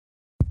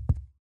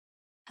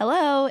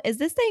Hello, is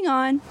this thing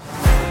on?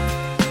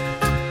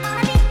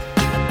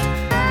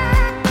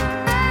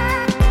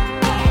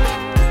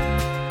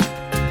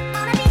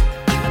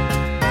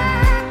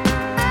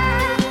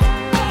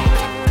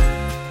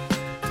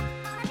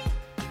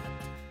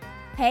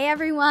 Hey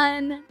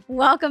everyone,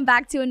 welcome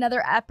back to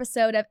another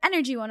episode of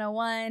Energy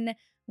 101.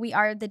 We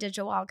are the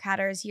Digital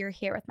Wildcatters. You're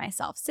here with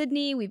myself,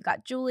 Sydney. We've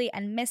got Julie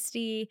and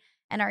Misty,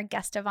 and our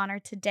guest of honor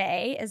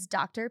today is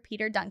Dr.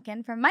 Peter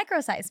Duncan from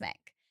Microseismic.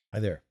 Hi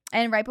there.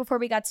 And right before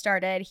we got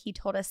started, he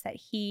told us that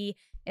he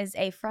is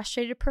a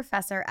frustrated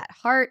professor at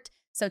heart.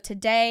 So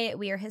today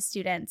we are his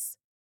students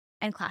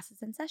and class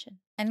is in session.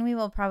 And we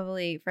will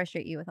probably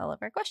frustrate you with all of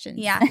our questions.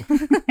 Yeah.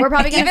 We're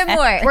probably going to even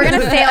more. We're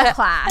going to fail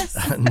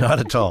class. Not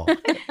at all.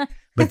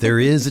 But there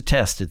is a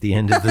test at the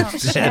end of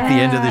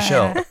the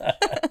show.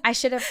 I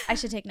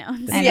should take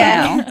notes. I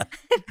know.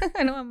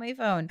 I know on my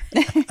phone.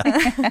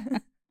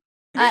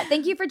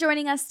 Thank you for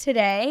joining us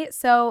today.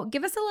 So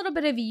give us a little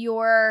bit of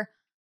your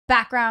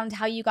background,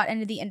 how you got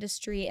into the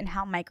industry, and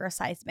how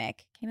Microseismic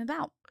came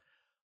about.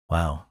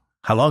 Wow.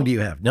 How long do you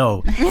have?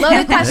 No.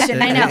 Loaded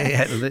question, I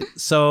know.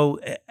 So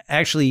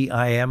actually,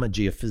 I am a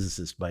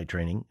geophysicist by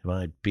training.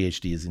 My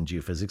PhD is in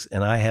geophysics,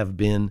 and I have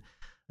been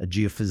a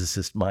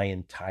geophysicist my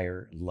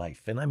entire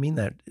life. And I mean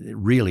that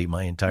really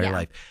my entire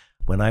life.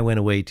 When I went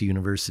away to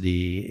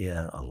university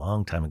a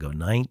long time ago,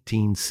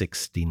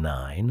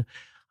 1969,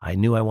 I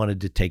knew I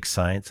wanted to take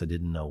science. I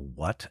didn't know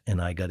what,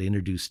 and I got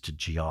introduced to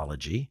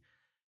geology.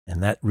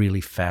 And that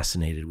really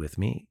fascinated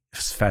me.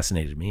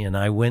 And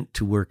I went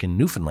to work in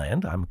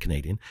Newfoundland. I'm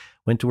Canadian.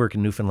 Went to work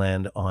in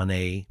Newfoundland on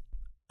a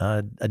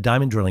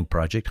diamond drilling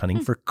project,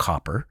 hunting for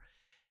copper.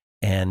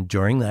 And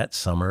during that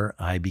summer,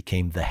 I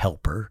became the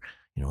helper,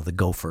 the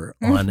gopher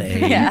on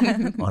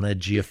a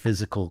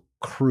geophysical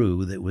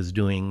crew that was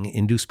doing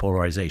induced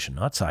polarization,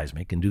 not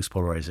seismic, induced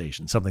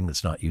polarization, something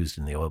that's not used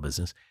in the oil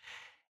business.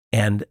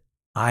 And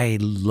I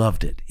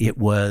loved it. It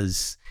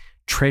was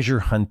treasure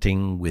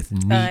hunting with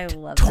neat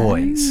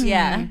toys.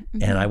 Yeah.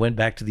 And I went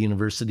back to the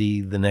university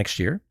the next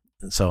year.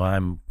 So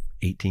I'm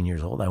 18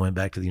 years old. I went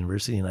back to the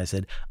university and I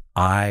said,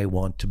 I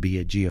want to be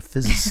a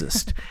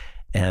geophysicist.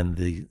 And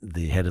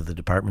the head of the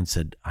department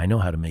said, I know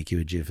how to make you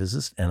a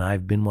geophysicist. And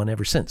I've been one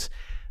ever since.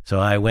 So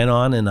I went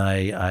on and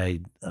I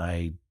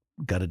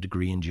got a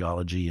degree in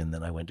geology, and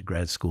then I went to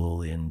grad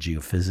school in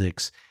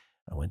geophysics.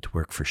 I went to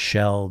work for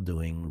Shell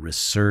doing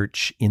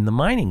research in the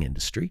mining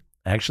industry.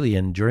 Actually,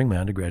 and during my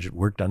undergraduate,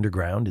 worked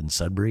underground in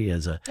Sudbury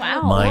as a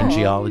mine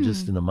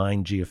geologist and a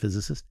mine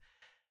geophysicist,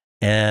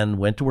 and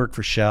went to work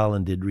for Shell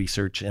and did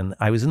research. And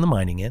I was in the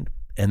mining end.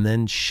 And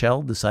then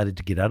Shell decided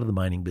to get out of the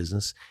mining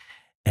business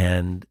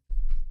and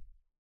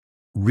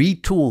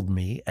retooled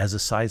me as a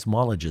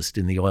seismologist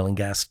in the oil and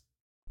gas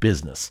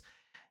business.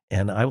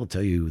 And I will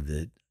tell you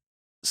that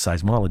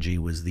seismology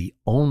was the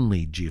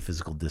only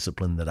geophysical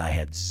discipline that I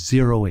had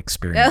zero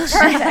experience.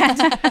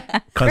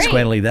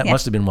 Consequently, that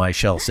must have been why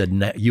Shell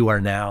said, you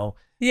are now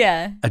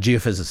a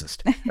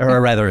geophysicist,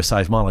 or rather a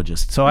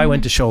seismologist. So I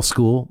went to Shell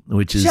School,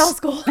 which is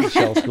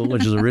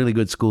a really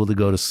good school to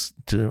go to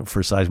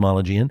for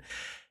seismology in.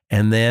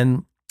 And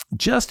then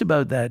just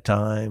about that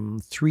time,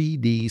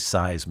 3D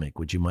seismic,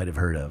 which you might have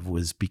heard of,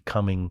 was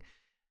becoming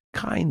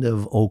kind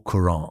of au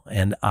courant.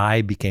 And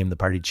I became the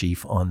party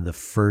chief on the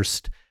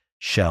first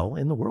Shell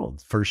in the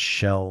world, first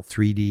Shell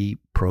 3D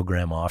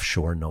program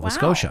offshore Nova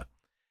Scotia.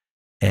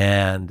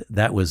 And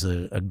that was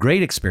a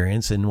great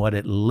experience. And what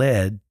it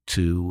led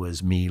to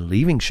was me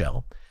leaving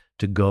Shell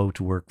to go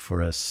to work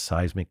for a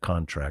seismic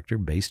contractor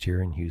based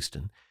here in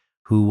Houston,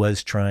 who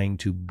was trying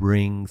to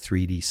bring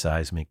 3D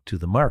seismic to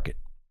the market.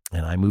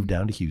 And I moved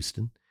down to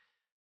Houston,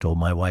 told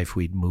my wife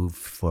we'd moved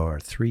for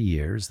 3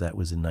 years. That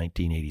was in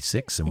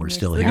 1986, and we're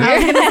still here. I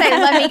was going to say,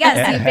 let me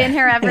guess, you've been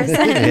here ever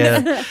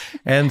since.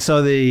 And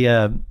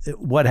so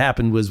what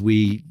happened was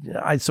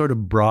I sort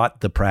of brought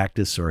the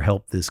practice, or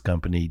helped this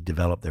company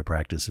develop their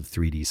practice of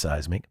 3D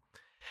seismic.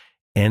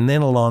 And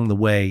then along the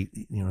way,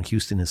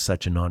 Houston is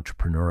such an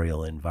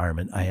entrepreneurial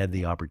environment. I had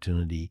the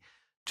opportunity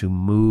to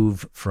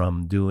move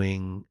from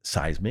doing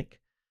seismic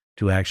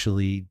to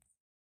actually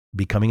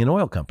becoming an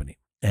oil company.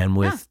 And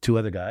with two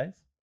other guys,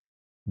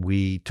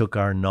 we took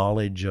our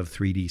knowledge of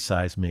 3D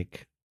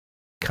seismic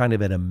kind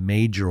of at a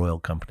major oil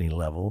company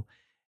level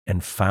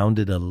and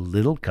founded a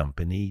little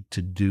company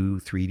to do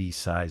 3D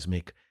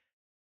seismic,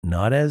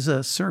 not as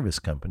a service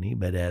company,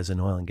 but as an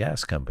oil and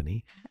gas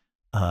company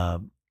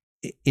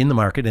in the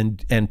market,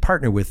 and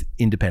partner with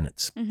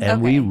independents. Mm-hmm.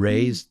 And we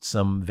raised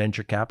some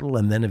venture capital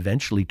and then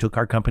eventually took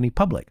our company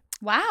public.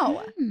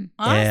 Wow.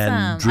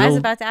 Awesome. I was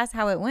about to ask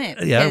how it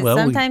went. Yeah, well,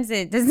 sometimes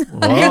it doesn't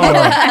go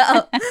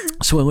well.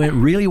 So it went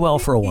really well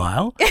for a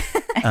while.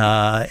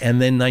 And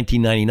then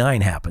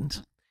 1999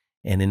 happened.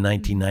 And in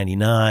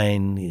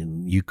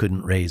 1999, you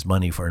couldn't raise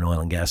money for an oil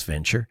and gas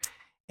venture.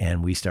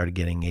 And we started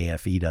getting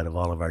AFE'd out of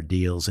all of our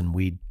deals. And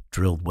we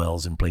drilled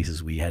wells in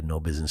places we had no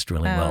business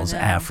drilling wells,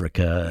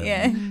 Africa,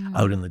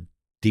 out in the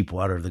deep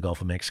water of the Gulf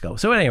of Mexico.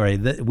 So anyway,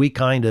 we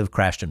kind of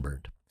crashed and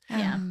burned.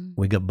 Yeah.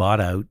 We got bought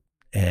out.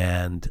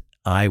 And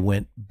I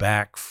went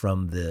back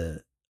from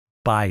the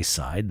buy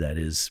side, that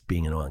is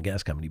being an oil and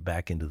gas company,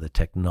 back into the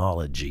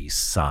technology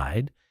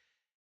side.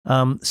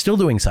 Still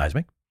doing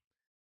seismic,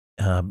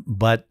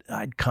 but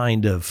I'd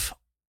kind of,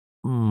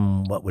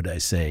 what would I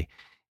say?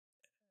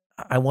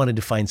 I wanted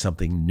to find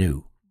something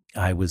new.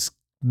 I was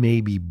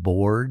maybe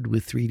bored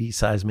with 3D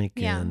seismic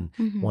and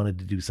wanted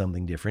to do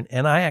something different.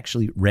 And I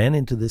actually ran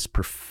into this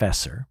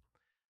professor,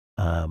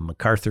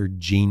 MacArthur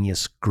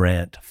Genius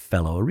Grant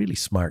Fellow, a really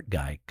smart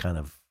guy, kind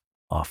of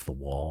off the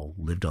wall,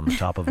 lived on the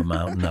top of a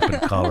mountain up in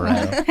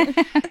Colorado.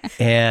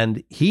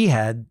 And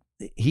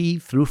he,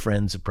 through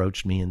friends,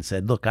 approached me and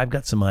said, look, I've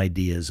got some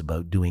ideas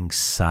about doing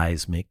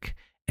seismic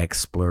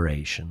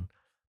exploration,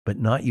 but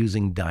not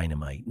using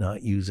dynamite,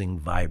 not using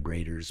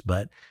vibrators,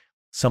 but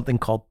something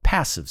called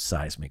passive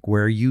seismic,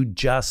 where you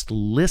just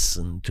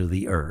listen to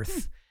the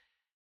earth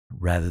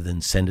rather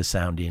than send a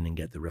sound in and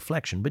get the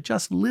reflection, but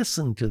just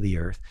listen to the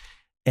earth.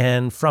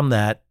 And from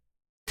that,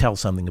 tell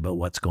something about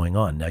what's going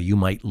on. Now, you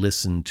might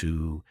listen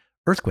to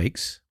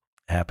earthquakes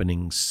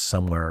happening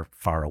somewhere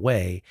far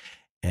away,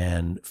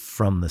 and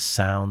from the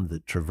sound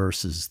that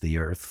traverses the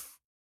earth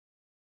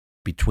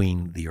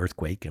between the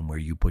earthquake and where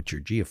you put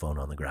your geophone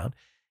on the ground,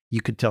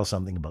 you could tell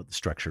something about the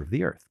structure of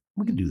the earth.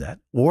 We could do that.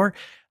 Or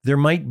there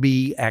might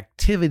be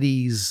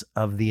activities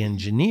of the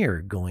engineer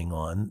going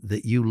on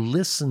that you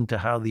listen to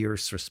how the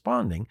earth's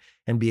responding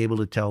and be able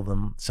to tell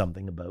them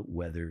something about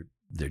whether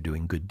they're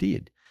doing good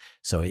deed.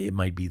 So it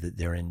might be that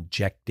they're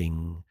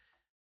injecting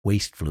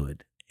waste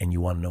fluid and you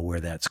want to know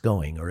where that's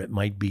going. Or it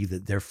might be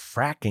that they're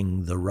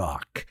fracking the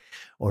rock.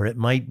 Or it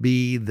might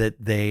be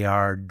that they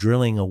are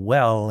drilling a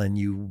well and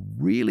you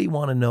really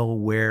want to know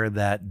where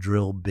that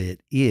drill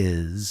bit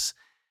is.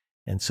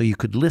 And so you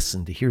could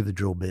listen to hear the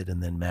drill bit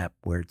and then map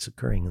where it's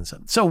occurring.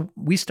 And so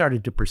we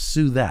started to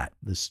pursue that.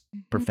 This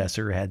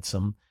professor had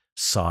some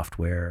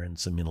software and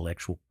some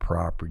intellectual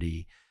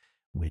property,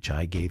 which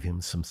I gave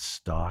him some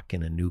stock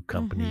in a new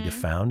company to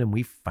found, and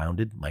we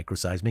founded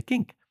Microseismic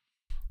Inc.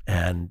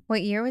 And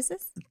what year was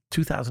this?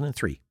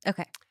 2003.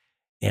 Okay.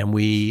 And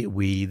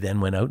we then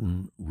went out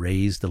and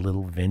raised a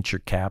little venture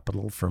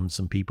capital from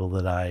some people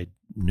that I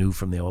knew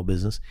from the oil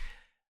business.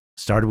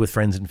 Started with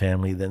friends and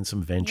family, then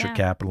some venture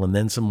capital, and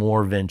then some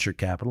more venture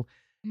capital.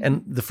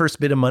 And the first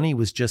bit of money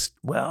was just,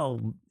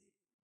 well,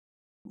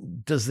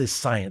 does this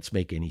science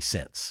make any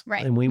sense?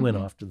 Right. And we went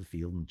off to the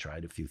field and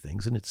tried a few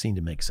things, and it seemed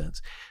to make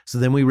sense. So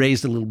then we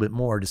raised a little bit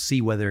more to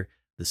see whether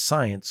the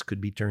science could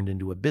be turned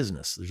into a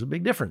business. There's a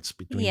big difference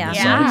between the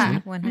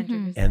science and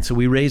 100%. And so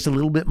we raised a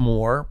little bit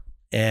more,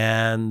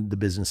 and the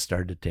business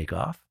started to take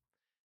off.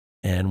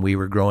 And we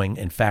were growing.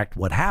 In fact,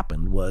 what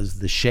happened was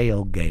the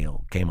shale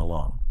gale came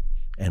along.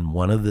 And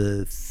one of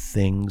the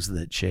things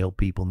that shale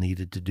people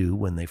needed to do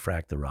when they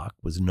fracked the rock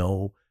was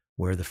know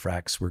where the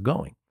fracks were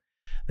going.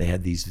 They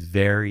had these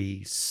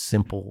very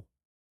simple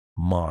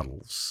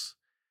models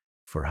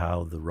for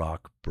how the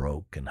rock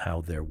broke and how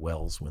their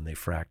wells, when they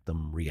fracked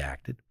them,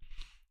 reacted.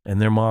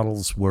 And their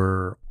models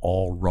were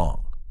all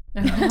wrong.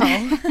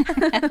 And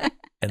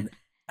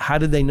how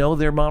did they know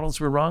their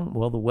models were wrong?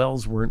 Well, the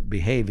wells weren't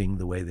behaving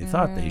the way they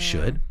thought they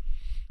should.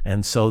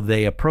 And so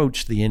they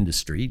approached the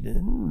industry,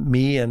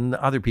 me and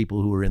other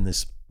people who were in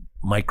this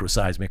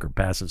microseismic or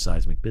passive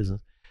seismic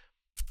business.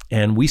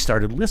 And we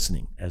started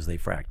listening as they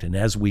fracked. And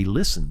as we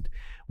listened,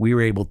 we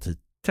were able to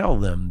tell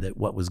them that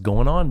what was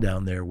going on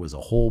down there was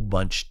a whole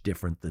bunch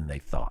different than they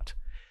thought.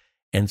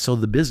 And so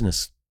the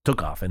business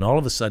took off. And all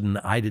of a sudden,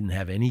 I didn't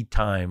have any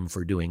time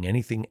for doing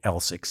anything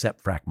else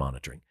except frack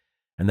monitoring.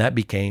 And that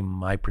became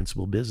my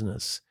principal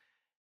business.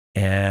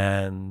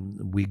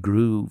 And we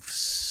grew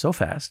so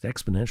fast,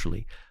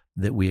 exponentially,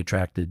 that we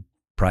attracted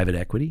private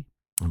equity.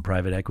 And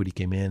private equity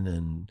came in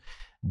and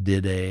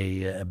did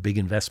a big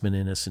investment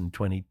in us in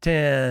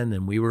 2010.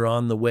 And we were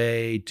on the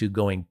way to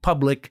going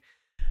public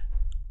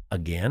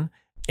again.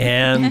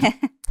 And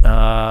I'm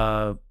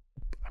not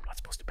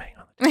supposed to bang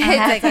on it.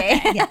 It's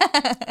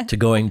okay. To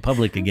going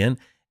public again.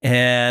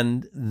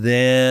 And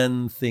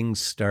then things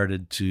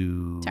started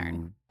to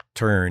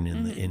turn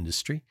in the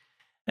industry.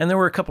 And there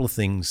were a couple of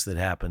things that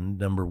happened.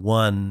 Number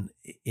one,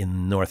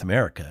 in North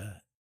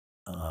America,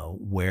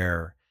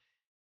 where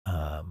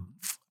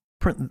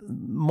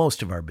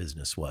most of our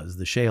business was,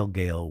 the shale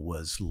gale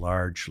was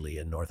largely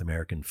a North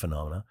American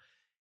phenomena.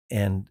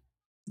 And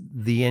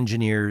the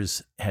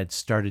engineers had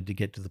started to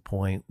get to the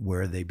point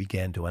where they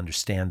began to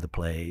understand the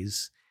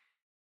plays,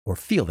 or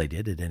feel they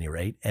did at any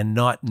rate, and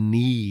not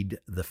need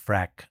the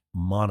frack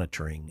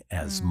monitoring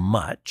as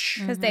much.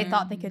 Because they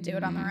thought they could do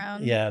it on their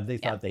own. Yeah, they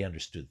thought they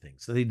understood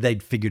things. So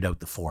they'd figured out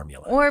the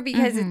formula. Or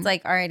because it's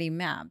like already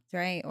mapped,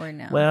 right? Or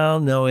no? Well,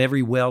 no,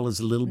 every well is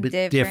a little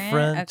bit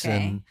different.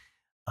 Okay.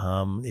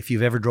 And if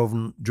you've ever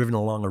driven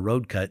along a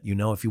road cut, you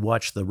know, if you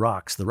watch the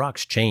rocks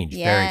change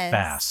very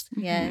fast.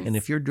 Yes. And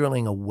if you're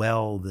drilling a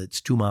well that's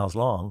 2 miles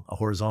long, a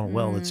horizontal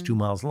well that's 2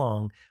 miles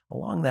long,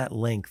 along that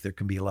length, there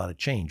can be a lot of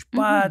change.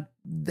 But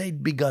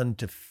they'd begun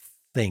to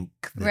think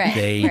that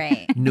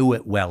they knew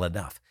it well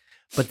enough.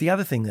 But the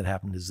other thing that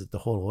happened is that the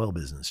whole oil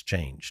business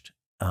changed.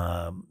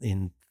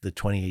 In the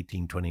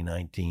 2018,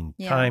 2019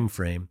 time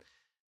frame,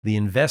 the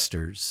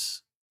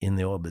investors in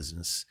the oil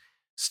business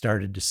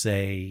started to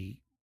say,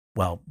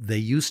 well, they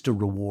used to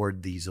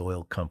reward these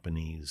oil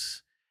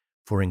companies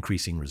for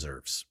increasing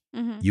reserves.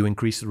 Mm-hmm. You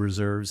increase the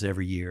reserves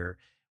every year,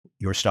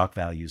 your stock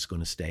value is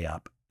going to stay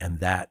up. And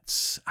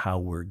that's how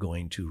we're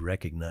going to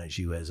recognize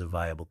you as a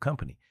viable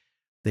company.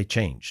 They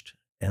changed.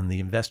 And the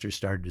investors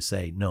started to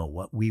say, no,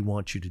 what we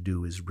want you to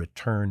do is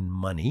return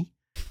money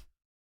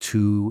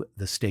to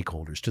the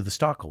stakeholders, to the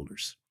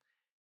stockholders.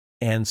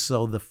 And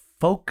so the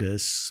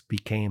focus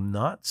became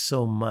not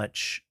so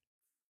much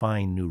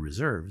find new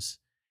reserves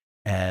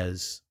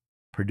as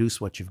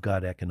produce what you've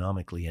got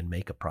economically and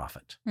make a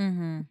profit.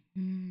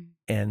 Mm-hmm.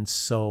 And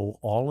so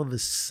all of a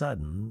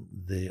sudden,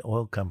 the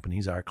oil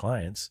companies, our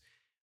clients,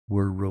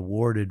 were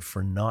rewarded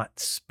for not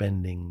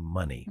spending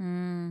money.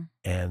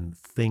 And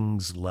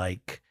things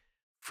like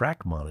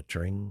frac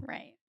monitoring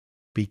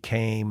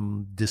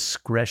became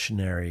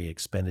discretionary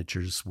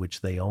expenditures,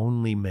 which they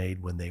only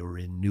made when they were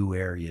in new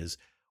areas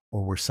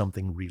or where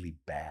something really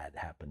bad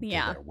happened to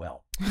their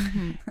well.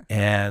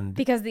 And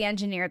because the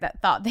engineer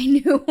that thought they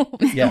knew what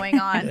was going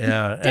on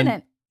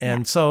didn't.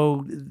 And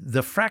so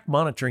the frac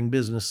monitoring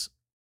business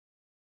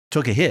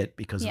took a hit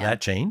because of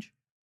that change.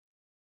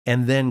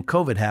 And then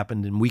COVID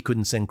happened and we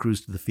couldn't send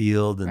crews to the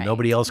field and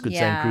nobody else could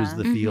send crews to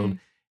the field.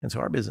 And so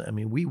our business, I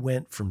mean, we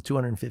went from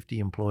 250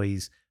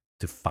 employees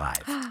to 5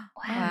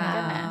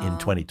 in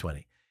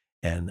 2020.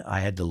 And I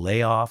had to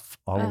lay off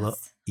all of the,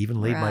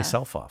 even laid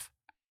myself off.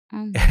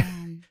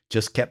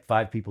 Just kept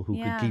 5 people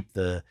who could keep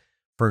the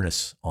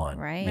furnace on,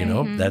 you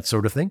know, that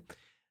sort of thing.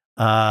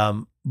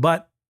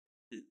 But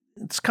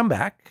it's come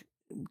back.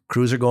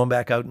 Crews are going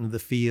back out into the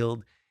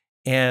field.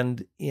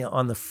 And you know,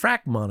 on the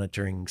frac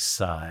monitoring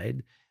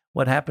side,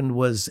 what happened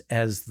was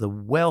as the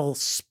well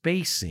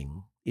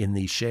spacing in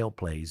these shale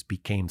plays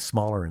became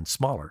smaller and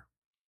smaller,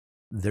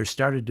 there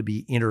started to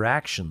be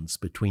interactions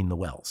between the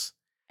wells.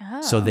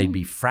 So they'd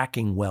be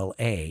fracking well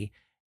A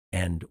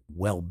and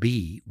well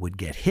B would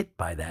get hit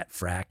by that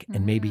frac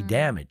and maybe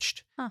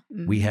damaged.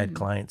 We had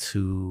clients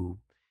who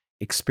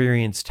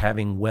experienced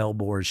having well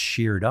bores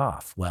sheared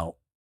off. Well,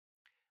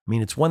 I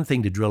mean, it's one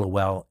thing to drill a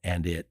well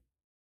and it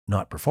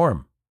not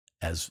perform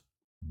as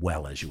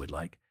well as you would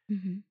like.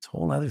 It's a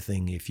whole other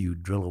thing if you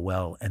drill a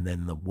well and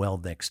then the well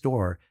next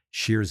door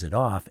shears it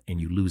off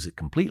and you lose it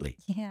completely.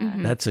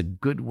 That's a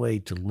good way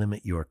to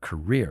limit your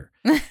career.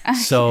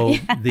 So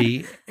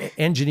the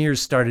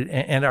engineers started,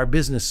 and our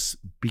business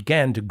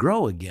began to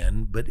grow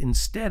again, but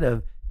instead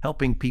of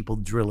helping people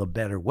drill a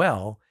better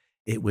well,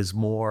 it was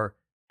more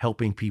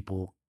helping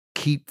people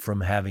keep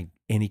from having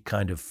any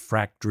kind of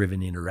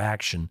frac-driven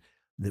interaction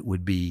that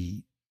would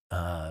be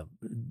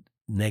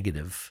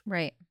negative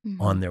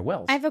on their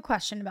wells. I have a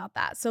question about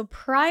that. So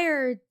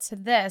prior to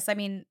this, I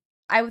mean,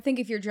 I would think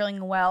if you're drilling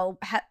a well,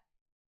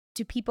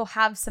 do people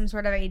have some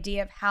sort of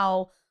idea of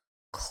how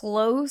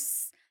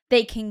close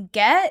they can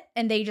get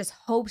and they just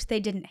hoped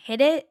they didn't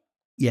hit it?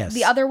 Yes.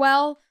 The other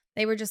well,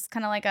 they were just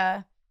kind of like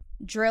a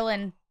drill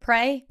and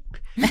pray,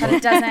 but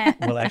it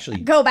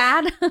doesn't go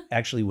bad.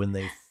 Actually, when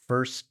they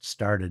first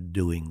started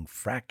doing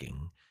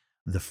fracking,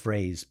 the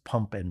phrase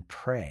pump and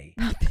pray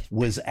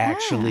was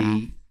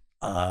actually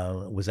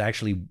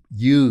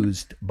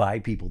used by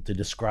people to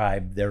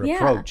describe their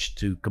approach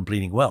to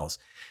completing wells.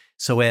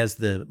 So as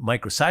the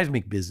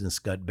microseismic business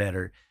got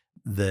better,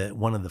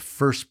 one of the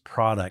first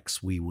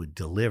products we would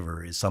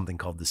deliver is something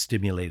called the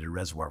stimulated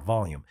reservoir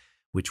volume,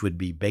 which would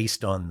be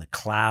based on the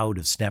cloud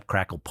of snap,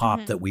 crackle,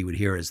 pop that we would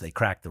hear as they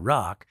crack the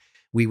rock.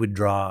 We would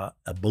draw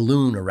a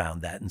balloon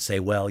around that and say,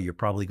 well, you're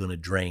probably going to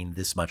drain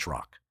this much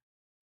rock.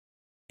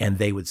 And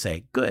they would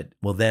say, good,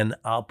 well, then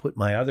I'll put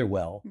my other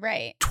well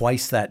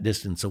twice that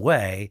distance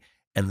away,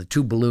 and the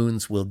 2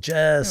 balloons will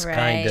just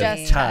kind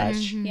of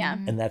touch,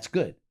 and that's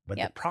good. But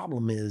the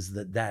problem is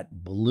that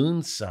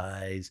balloon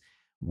size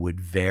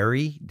would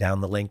vary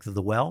down the length of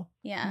the well,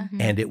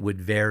 and it would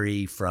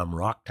vary from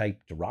rock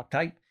type to rock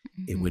type.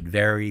 It would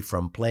vary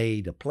from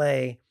play to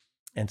play,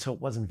 and so it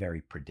wasn't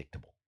very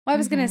predictable. Well, I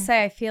was going to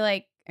say, I feel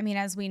like, I mean,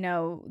 as we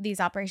know, these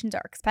operations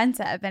are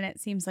expensive, and it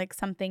seems like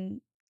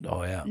something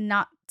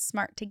not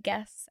smart to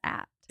guess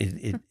at.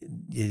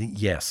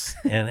 Yes.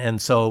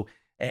 And so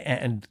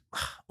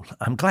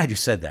I'm glad you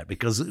said that,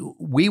 because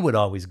we would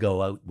always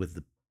go out with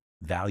the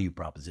value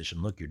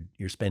proposition. Look,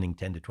 you're spending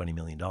 $10 to $20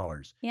 million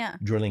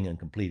drilling and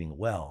completing a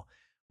well.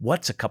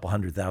 What's a couple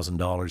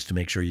 $100,000 to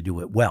make sure you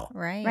do it well,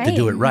 to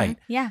do it right?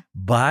 Yeah.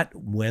 But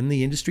when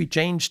the industry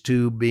changed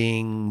to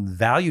being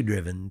value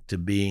driven, to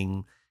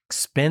being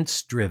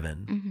expense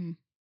driven,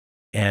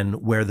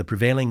 and where the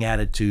prevailing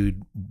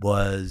attitude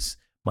was,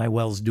 my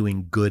well's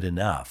doing good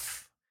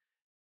enough,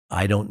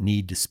 I don't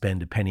need to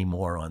spend a penny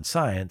more on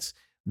science,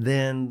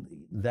 then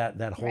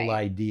that whole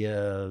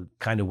idea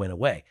kind of went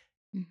away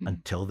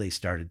until they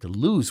started to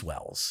lose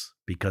wells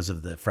because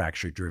of the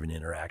fracture-driven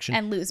interaction.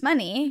 And lose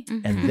money.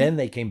 And then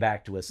they came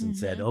back to us and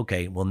said,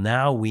 okay, well,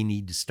 now we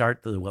need to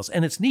start the wells.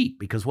 And it's neat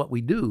because what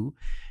we do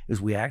is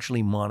we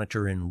actually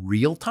monitor in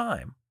real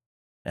time.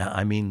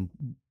 I mean,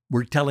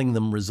 we're telling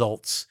them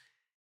results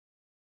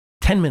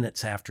 10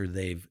 minutes after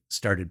they've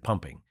started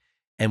pumping.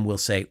 and we'll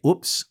say,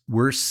 oops,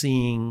 we're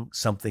seeing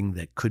something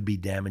that could be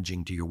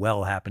damaging to your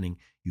well happening.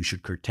 You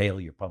should curtail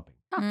your pumping.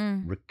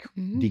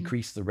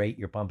 Decrease the rate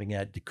you're pumping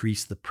at,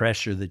 decrease the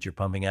pressure that you're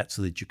pumping at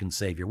so that you can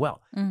save your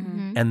well.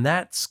 And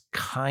that's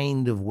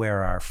kind of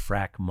where our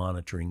frac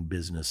monitoring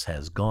business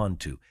has gone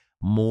to.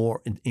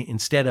 More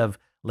instead of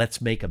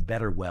let's make a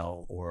better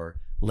well or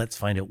let's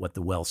find out what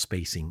the well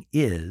spacing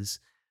is,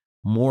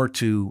 more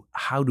to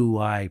how do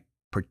I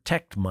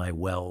protect my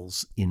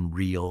wells in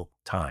real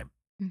time.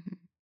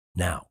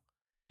 Now,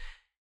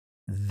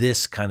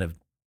 this kind of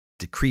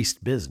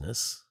decreased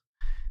business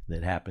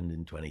that happened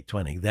in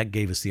 2020, that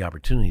gave us the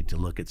opportunity to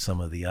look at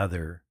some of the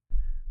other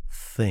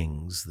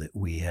things that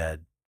we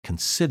had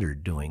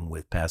considered doing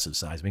with passive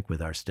seismic,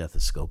 with our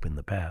stethoscope in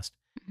the past.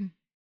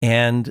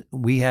 And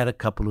we had a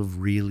couple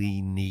of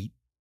really neat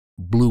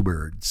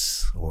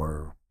bluebirds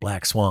or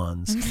black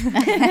swans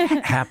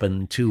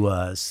happen to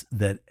us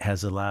that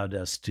has allowed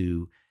us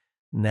to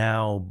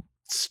now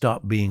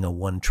stop being a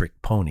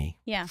one-trick pony,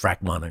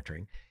 frac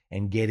monitoring,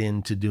 and get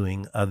into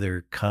doing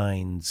other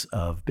kinds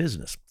of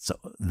business. So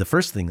the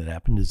first thing that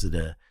happened is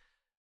that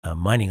a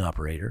mining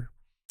operator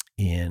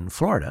in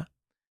Florida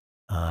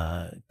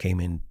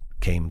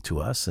came to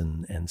us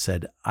and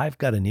said, I've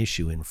got an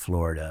issue in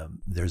Florida.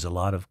 There's a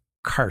lot of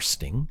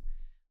karsting,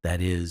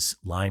 that is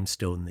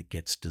limestone that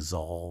gets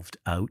dissolved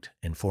out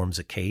and forms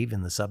a cave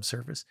in the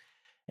subsurface.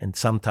 And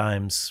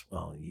sometimes,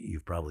 well,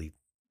 you've probably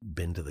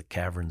been to the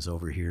caverns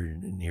over here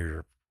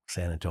near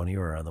San Antonio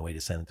or on the way to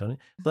San Antonio.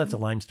 So that's a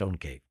limestone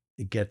cave.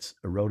 It gets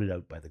eroded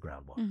out by the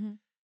groundwater. And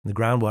the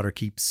groundwater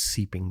keeps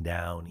seeping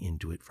down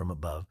into it from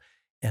above.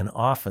 And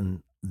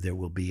often there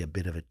will be a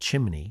bit of a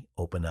chimney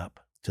open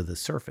up to the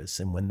surface.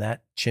 And when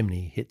that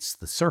chimney hits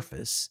the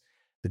surface,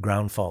 the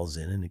ground falls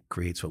in and it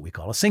creates what we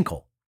call a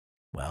sinkhole.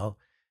 Well,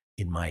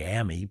 in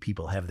Miami,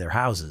 people have their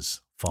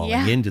houses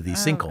falling into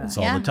these sinkholes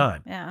all the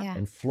time.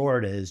 And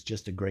Florida is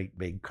just a great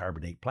big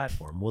carbonate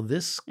platform. Well,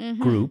 this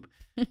group,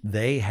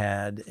 they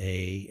had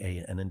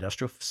an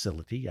industrial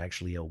facility,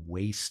 actually a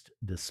waste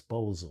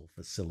disposal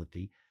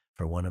facility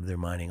for one of their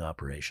mining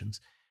operations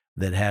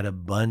that had a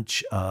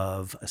bunch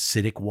of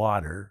acidic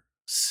water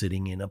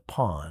sitting in a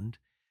pond,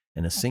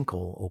 and a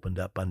sinkhole opened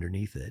up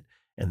underneath it.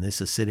 And this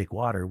acidic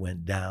water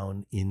went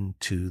down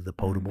into the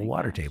potable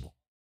water table.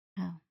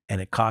 And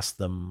it cost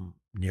them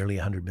nearly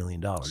 $100 million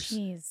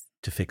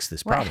to fix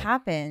this problem. What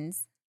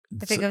happens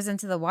if it goes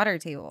into the water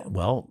table?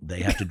 Well,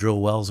 they have to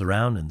drill wells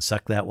around and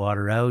suck that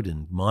water out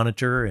and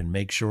monitor and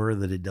make sure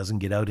that it doesn't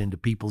get out into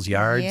people's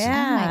yards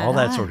and all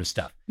that sort of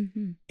stuff.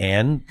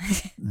 And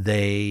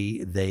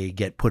they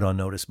get put on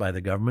notice by the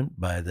government,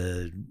 by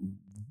the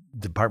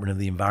Department of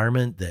the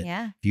Environment, that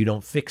if you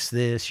don't fix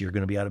this, you're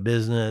going to be out of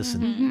business.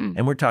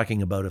 And we're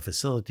talking about a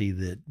facility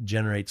that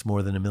generates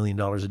more than $1 million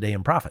a day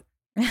in profit.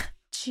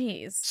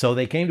 Jeez. So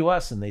they came to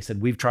us and they said,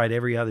 we've tried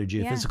every other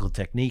geophysical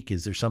technique.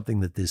 Is there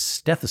something that this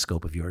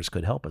stethoscope of yours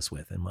could help us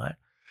with? And I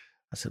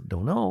said,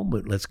 don't know,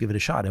 but let's give it a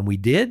shot. And we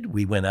did.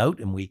 We went out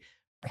and we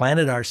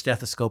planted our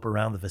stethoscope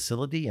around the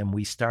facility and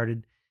we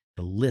started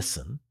to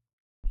listen.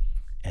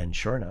 And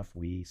sure enough,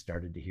 we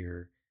started to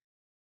hear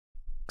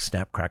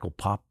snap, crackle,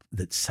 pop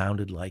that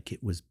sounded like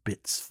it was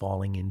bits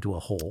falling into a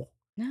hole.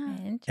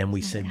 And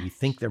we said, we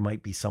think there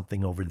might be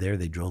something over there.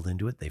 They drilled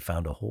into it. They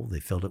found a hole.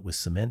 They filled it with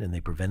cement and they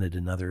prevented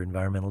another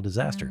environmental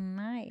disaster.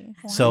 Nice.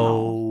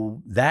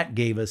 So that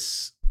gave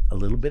us a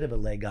little bit of a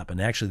leg up. And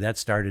actually that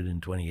started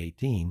in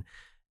 2018,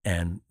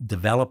 and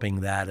developing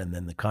that and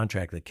then the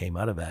contract that came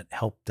out of that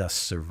helped us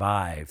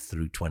survive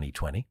through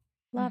 2020.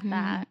 Love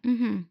that.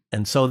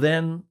 And so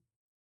then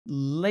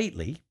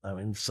lately,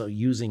 so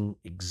using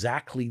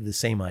exactly the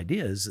same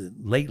ideas,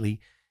 lately,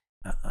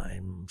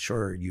 I'm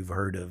sure you've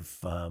heard of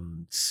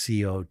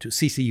CO2,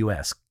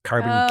 CCUS,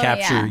 carbon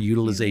capture,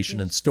 utilization,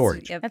 and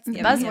storage. That's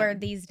the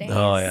buzzword these days.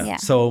 Oh, yeah.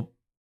 So,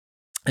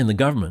 and the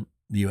government,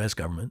 the U.S.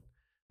 government,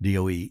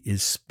 DOE,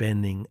 is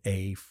spending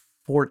a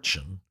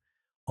fortune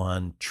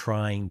on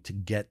trying to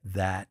get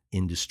that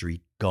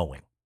industry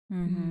going.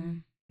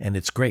 And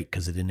it's great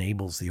because it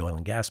enables the oil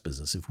and gas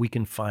business. If we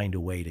can find a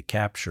way to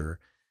capture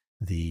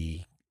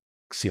the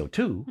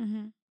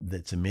CO2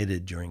 that's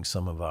emitted during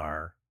some of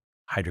our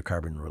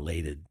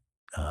hydrocarbon-related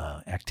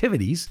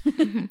activities,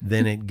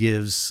 then it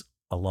gives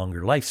a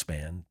longer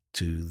lifespan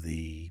to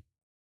the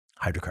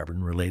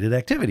hydrocarbon-related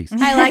activities.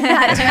 I like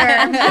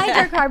that term,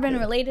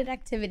 hydrocarbon-related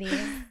activities.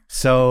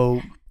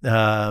 So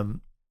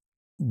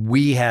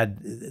we had,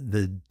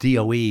 the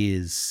DOE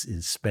is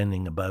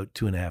spending about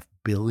 $2.5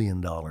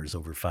 billion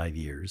over 5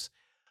 years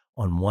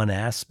on one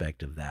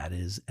aspect of that,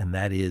 and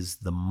that is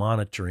the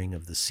monitoring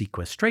of the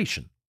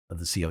sequestration of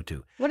the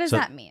CO2. What does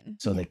that mean?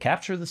 So they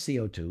capture the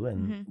CO2,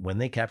 and when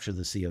they capture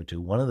the CO2,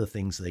 one of the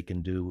things they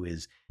can do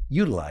is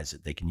utilize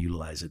it. They can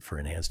utilize it for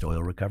enhanced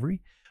oil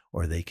recovery,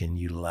 or they can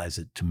utilize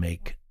it to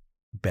make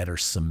better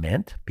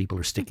cement. People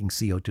are sticking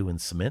CO2 in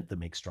cement that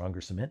makes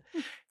stronger cement.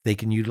 They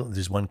can utilize,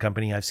 there's one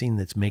company I've seen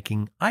that's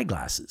making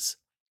eyeglasses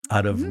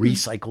out of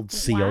recycled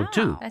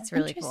CO2. Wow, that's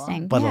really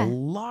cool. But a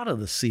lot of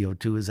the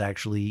CO2 is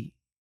actually,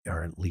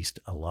 or at least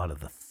a lot of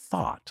the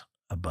thought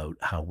about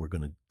how we're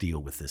going to deal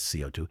with this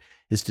CO2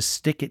 is to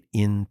stick it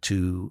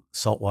into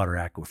saltwater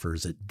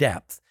aquifers at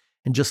depth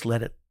and just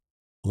let it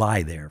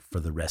lie there for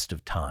the rest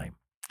of time.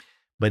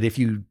 But if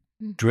you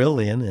drill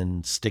in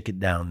and stick it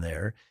down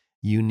there,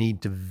 you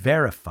need to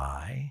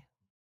verify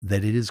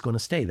that it is going to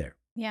stay there.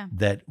 Yeah.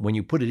 That when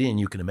you put it in,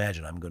 you can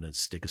imagine I'm going to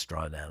stick a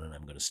straw down and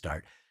I'm going to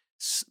start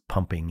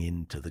pumping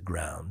into the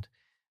ground.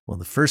 Well,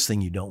 the first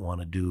thing you don't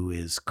want to do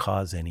is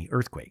cause any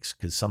earthquakes,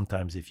 because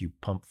sometimes if you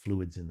pump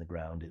fluids in the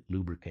ground, it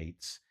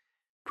lubricates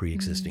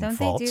pre-existing faults.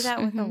 Don't they do that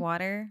with the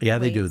water? Yeah,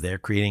 they do. waste? They're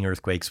creating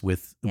earthquakes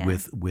with There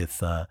was-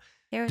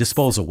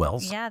 disposal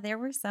wells. Yeah, there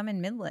were some in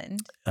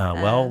Midland.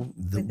 Well,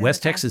 within the West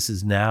past- Texas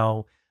is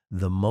now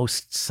the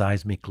most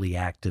seismically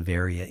active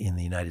area in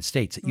the United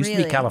States. It used to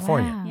be Really?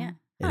 California. Wow. Yeah.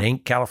 It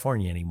ain't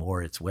California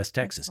anymore. It's West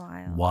That's Texas.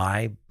 wild.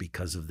 Why?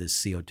 Because of this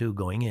CO2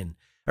 going in,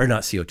 or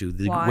not CO2,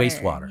 the Water,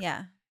 wastewater.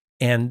 Yeah.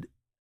 And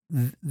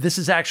this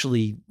is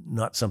actually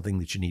not something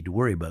that you need to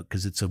worry about,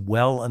 because it's a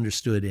well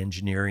understood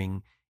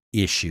engineering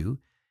issue.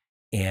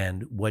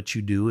 And what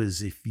you do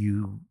is, if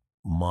you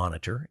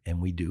monitor,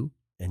 and we do,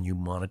 and you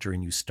monitor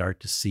and you start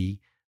to see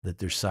that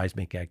there's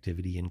seismic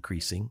activity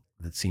increasing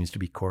that seems to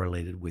be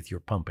correlated with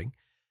your pumping,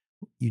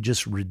 you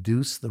just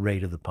reduce the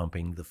rate of the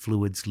pumping, the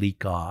fluids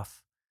leak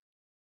off,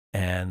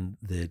 and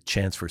the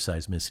chance for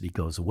seismicity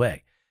goes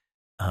away.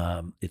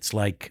 It's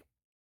like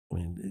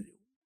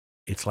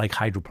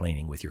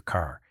hydroplaning with your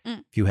car.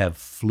 If you have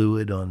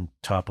fluid on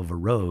top of a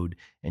road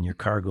and your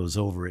car goes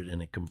over it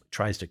and it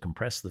tries to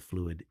compress the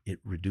fluid, it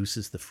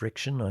reduces the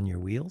friction on your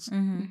wheels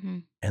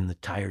and the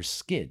tires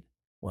skid.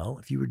 Well,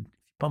 if you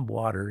pump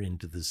water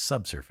into the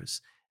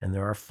subsurface and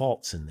there are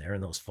faults in there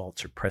and those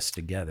faults are pressed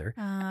together,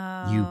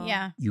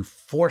 you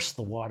force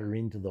the water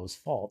into those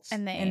faults,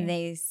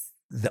 And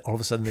all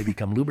of a sudden they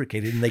become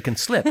lubricated and they can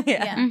slip.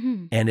 yeah.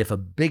 And if a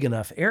big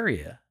enough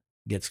area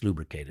gets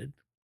lubricated,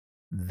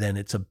 then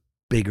it's a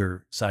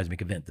bigger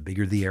seismic event. The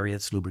bigger the area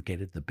that's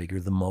lubricated, the bigger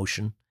the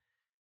motion,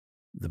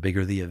 the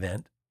bigger the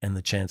event, and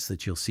the chance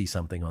that you'll see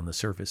something on the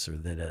surface, or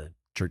that a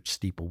church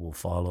steeple will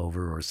fall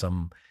over, or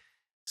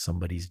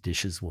somebody's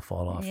dishes will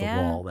fall off the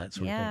wall, that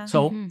sort of thing.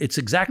 So it's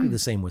exactly the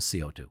same with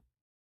CO2.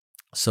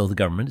 So the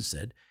government has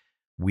said,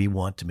 we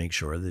want to make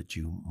sure that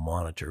you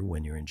monitor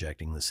when you're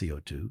injecting the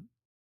CO2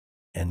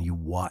 and you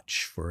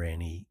watch for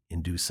any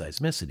induced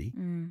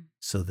seismicity,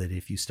 so that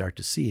if you start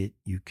to see it,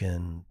 you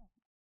can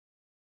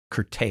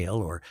curtail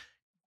or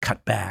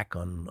cut back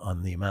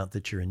on the amount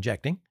that you're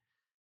injecting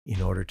in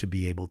order to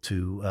be able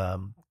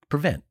to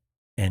prevent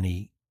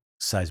any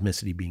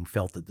seismicity being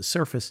felt at the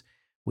surface,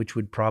 which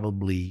would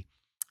probably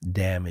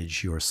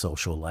damage your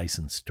social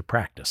license to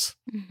practice.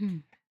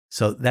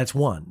 So that's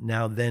one.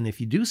 Now then,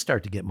 if you do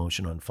start to get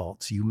motion on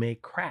faults, you may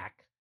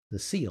crack the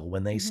seal.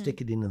 When they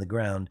stick it into the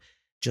ground,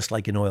 just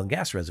like in oil and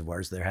gas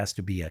reservoirs, there has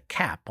to be a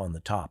cap on the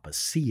top, a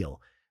seal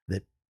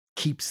that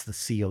keeps the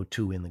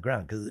CO2 in the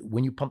ground. Because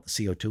when you pump the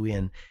CO2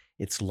 in,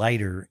 it's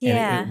lighter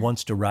and it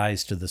wants to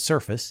rise to the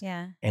surface,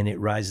 and it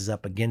rises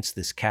up against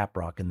this cap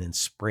rock and then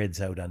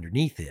spreads out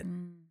underneath it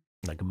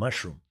like a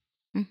mushroom.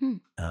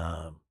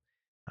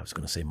 I was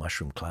going to say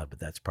mushroom cloud, but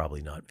that's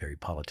probably not very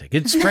politic.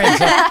 It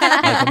spreads up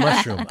like a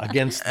mushroom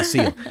against the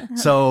seal.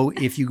 So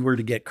if you were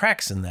to get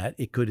cracks in that,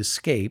 it could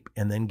escape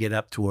and then get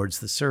up towards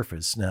the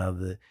surface. Now,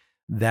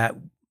 that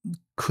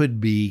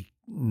could be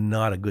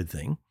not a good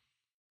thing.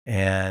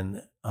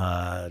 And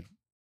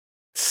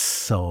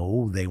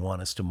so they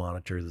want us to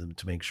monitor them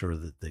to make sure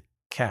that the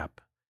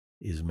cap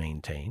is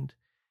maintained.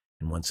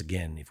 And once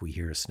again, if we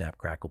hear a snap,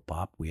 crackle,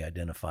 pop, we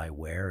identify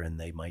where, and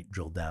they might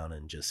drill down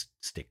and just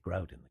stick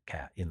grout in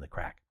the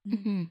crack.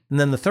 And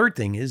then the third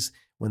thing is,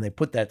 when they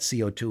put that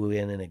CO2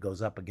 in and it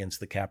goes up against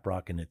the cap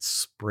rock and it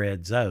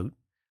spreads out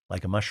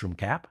like a mushroom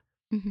cap,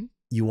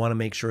 you want to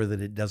make sure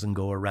that it doesn't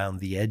go around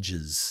the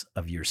edges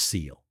of your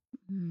seal.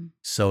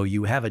 So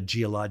you have a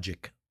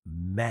geologic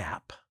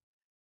map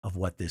of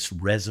what this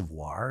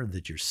reservoir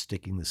that you're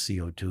sticking the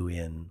CO2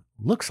 in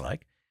looks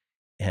like.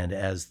 And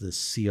as the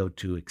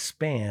CO2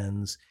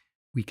 expands,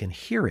 we can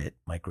hear it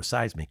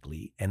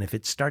microseismically. And if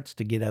it starts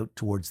to get out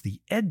towards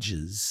the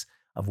edges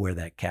of where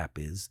that cap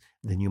is,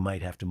 then you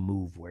might have to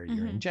move where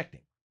you're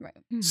injecting.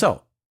 Right.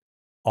 So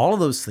all of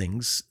those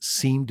things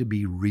seem to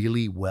be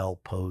really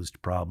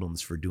well-posed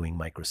problems for doing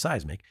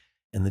microseismic.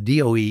 And the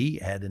DOE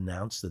had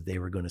announced that they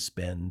were going to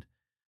spend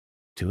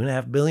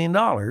 $2.5 billion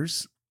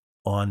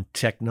on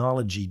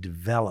technology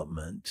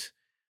development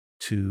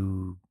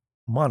to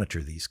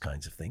monitor these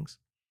kinds of things.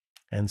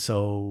 And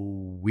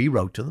so we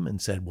wrote to them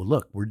and said, well,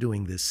 look, we're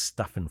doing this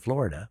stuff in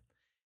Florida,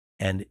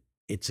 and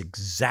it's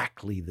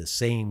exactly the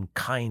same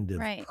kind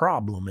of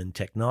problem and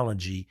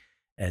technology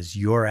as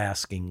you're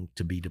asking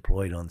to be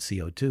deployed on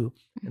CO2.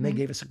 And they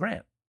gave us a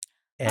grant.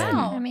 And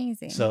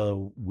amazing.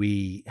 so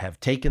we have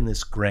taken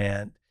this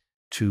grant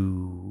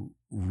to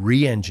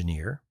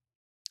re-engineer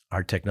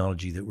our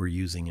technology that we're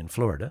using in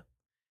Florida.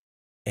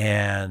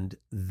 And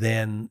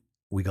then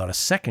we got a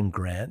second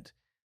grant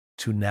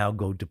to now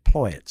go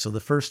deploy it. So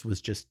the first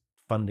was just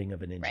funding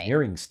of an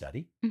engineering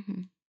study.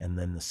 And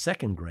then the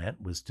second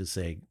grant was to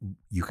say,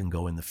 you can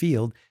go in the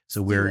field.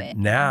 So Do we're it.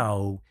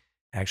 now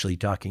actually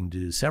talking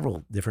to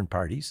several different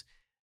parties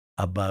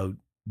about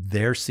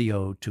their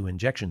CO2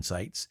 injection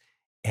sites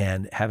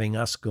and having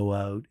us go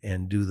out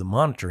and do the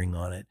monitoring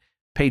on it,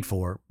 paid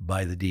for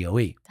by the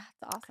DOE.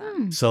 That's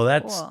awesome. So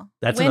that's Cool.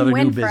 another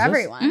Win-win new for business.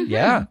 everyone.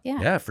 Yeah,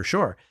 Yeah. yeah, for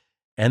sure.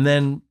 And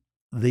then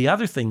the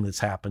other thing that's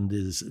happened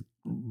is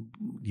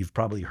you've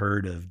probably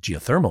heard of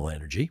geothermal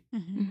energy.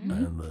 Mhm.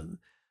 And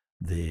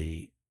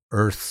the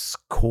Earth's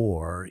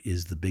core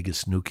is the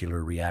biggest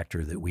nuclear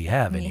reactor that we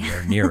have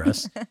anywhere near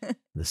us.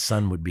 The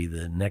sun would be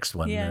the next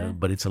one, Yeah.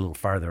 but it's a little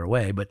farther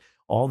away. But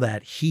all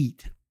that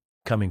heat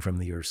coming from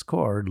the Earth's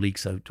core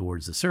leaks out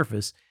towards the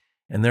surface.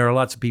 And there are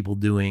lots of people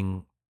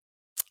doing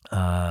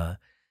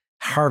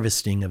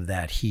harvesting of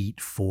that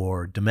heat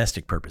for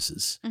domestic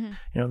purposes. Mhm.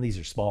 You know, these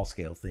are small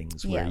scale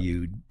things where Yeah.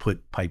 you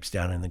put pipes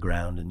down in the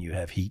ground and you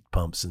have heat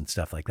pumps and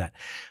stuff like that.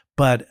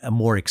 But a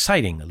more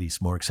exciting, at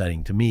least more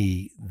exciting to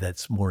me,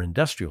 that's more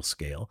industrial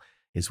scale,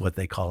 is what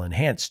they call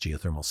enhanced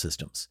geothermal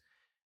systems.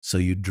 So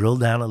you drill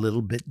down a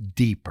little bit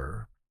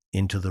deeper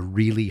into the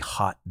really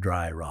hot,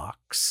 dry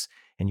rocks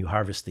and you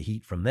harvest the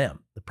heat from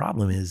them. The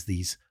problem is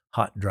these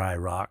hot, dry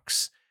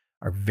rocks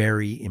are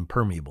very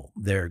impermeable.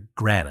 They're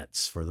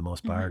granites for the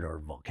most part, or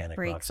volcanic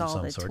rocks Breaks of all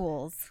some the sort.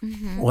 tools.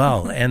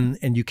 Well,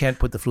 and you can't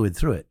put the fluid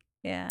through it.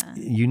 Yeah.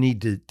 You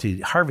need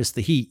to harvest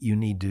the heat. You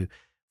need to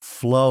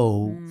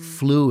flow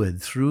fluid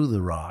through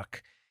the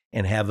rock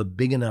and have a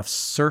big enough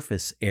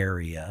surface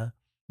area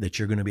that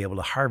you're going to be able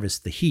to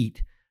harvest the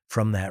heat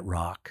from that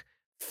rock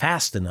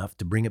fast enough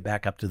to bring it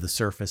back up to the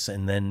surface,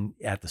 and then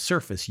at the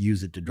surface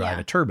use it to drive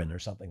a turbine or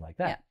something like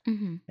that.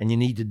 And you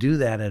need to do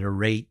that at a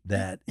rate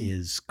that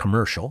is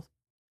commercial.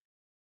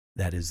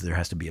 That is, there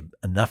has to be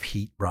enough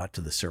heat brought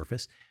to the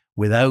surface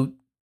without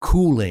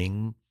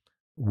cooling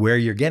where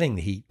you're getting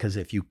the heat, because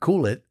if you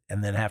cool it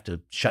and then have to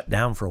shut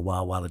down for a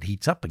while it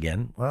heats up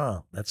again,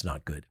 well, that's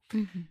not good.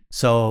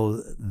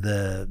 So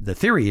the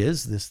theory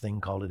is this thing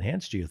called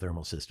enhanced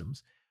geothermal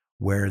systems,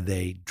 where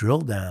they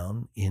drill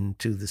down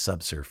into the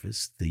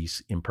subsurface,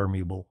 these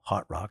impermeable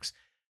hot rocks,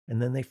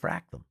 and then they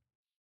frack them.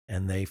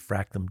 And they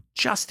frack them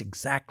just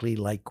exactly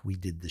like we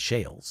did the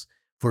shales,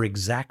 for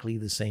exactly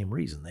the same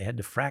reason. They had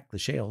to frack the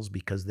shales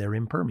because they're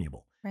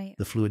impermeable. Right.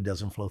 The fluid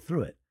doesn't flow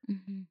through it.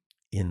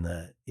 In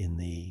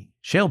the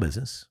shale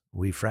business,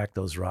 we fracked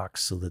those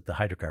rocks so that the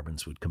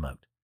hydrocarbons would come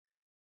out.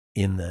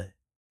 In the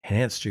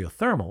enhanced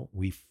geothermal,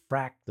 we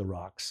frack the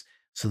rocks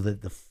so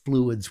that the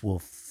fluids will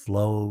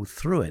flow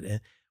through it.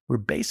 And we're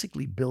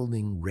basically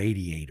building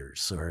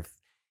radiators. Or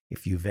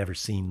if you've ever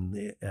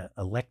seen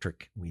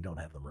electric, we don't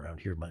have them around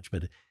here much,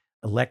 but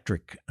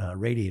electric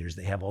radiators,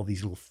 they have all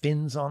these little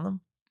fins on them.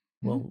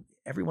 Well,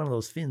 every one of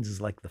those fins is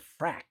like the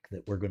frack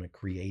that we're going to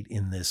create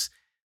in this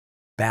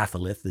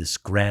batholith, this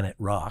granite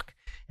rock,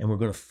 and we're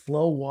going to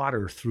flow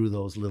water through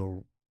those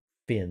little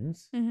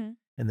fins and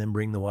then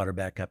bring the water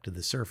back up to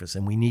the surface.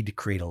 And we need to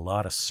create a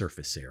lot of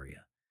surface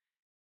area.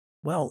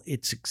 Well,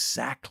 it's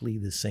exactly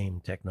the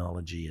same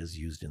technology as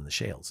used in the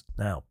shales.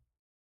 Now,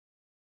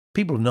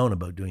 people have known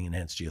about doing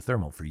enhanced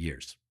geothermal for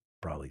years,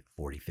 probably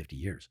 40, 50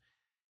 years.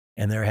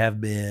 And there have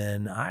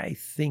been, I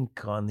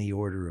think, on the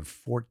order of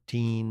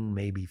 14,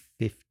 maybe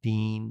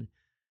 15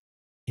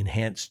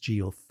 enhanced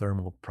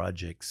geothermal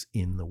projects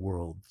in the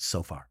world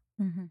so far.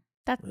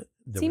 That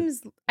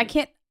seems, I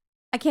can't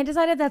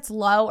decide if that's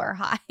low or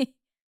high.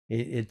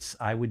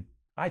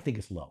 I think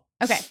it's low.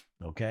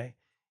 Okay.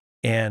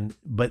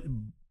 But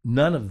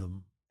none of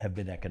them have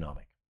been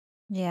economic.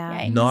 Yeah.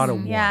 Yikes. Not a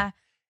one. Yeah.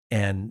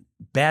 And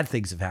bad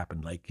things have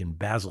happened. Like in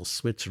Basel,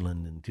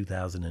 Switzerland in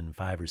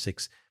 2005 or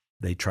 6,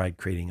 they tried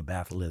creating a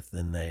batholith,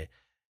 and they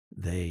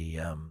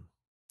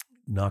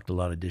knocked a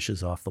lot of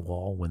dishes off the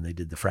wall when they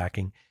did the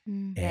fracking.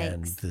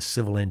 And the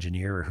civil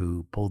engineer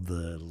who pulled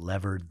the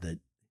lever, that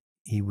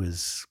he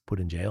was put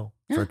in jail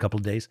for a couple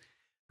of days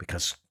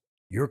because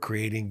you're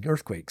creating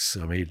earthquakes.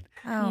 I mean,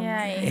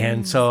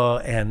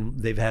 and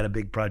they've had a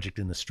big project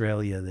in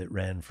Australia that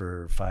ran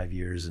for 5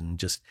 years and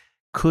just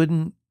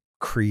couldn't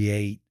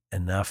create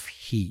enough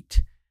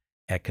heat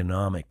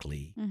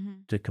economically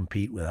to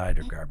compete with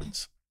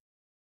hydrocarbons.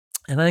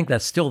 And I think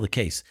that's still the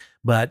case.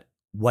 But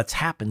what's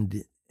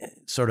happened,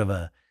 sort of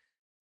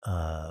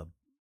a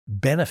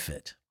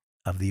benefit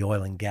of the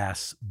oil and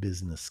gas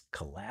business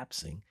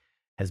collapsing,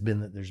 has been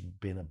that there's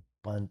been a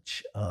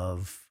bunch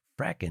of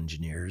frack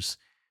engineers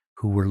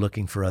who were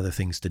looking for other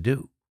things to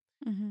do.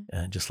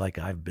 Just like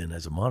I've been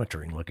as a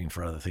monitoring looking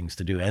for other things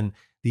to do. And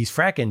these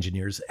frack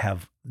engineers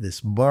have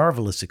this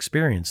marvelous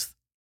experience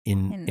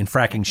in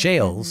fracking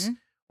shales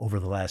over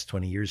the last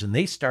 20 years. And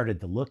they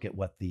started to look at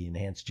what the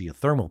enhanced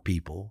geothermal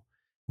people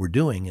were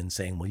doing and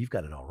saying, well, you've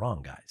got it all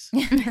wrong, guys.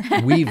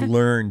 We've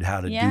learned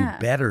how to do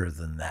better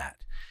than that.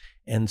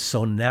 And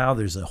so now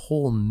there's a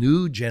whole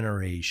new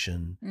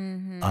generation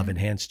of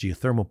enhanced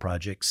geothermal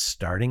projects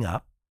starting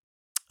up,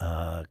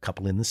 a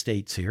couple in the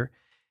States here.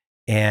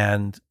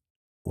 And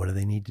what do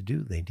they need to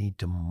do? They need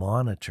to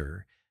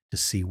monitor to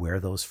see where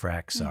those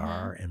fracks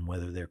are and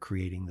whether they're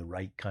creating the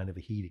right kind of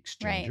a heat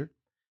exchanger.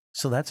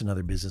 So that's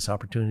another business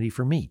opportunity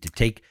for me to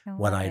take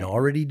what I'd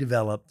already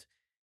developed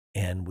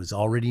and was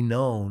already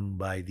known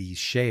by these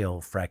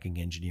shale fracking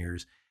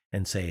engineers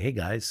and say, hey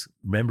guys,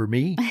 remember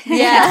me?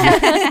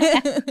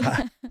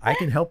 Yeah. I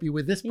can help you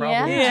with this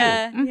problem too.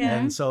 Yeah.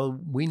 And so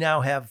we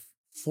now have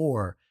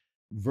 4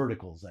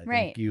 verticals, I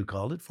think you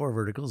called it. 4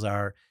 verticals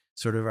are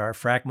sort of our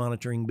frac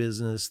monitoring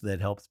business that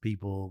helps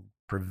people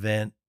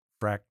prevent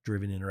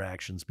frac-driven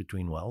interactions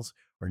between wells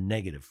or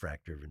negative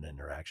frac-driven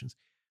interactions.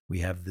 We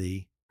have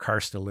the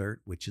karst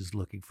alert, which is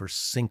looking for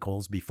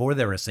sinkholes before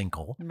they're a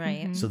sinkhole,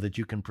 Right. so that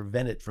you can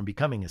prevent it from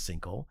becoming a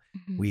sinkhole.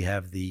 Mm-hmm. We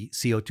have the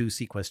CO2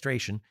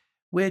 sequestration,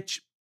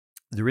 which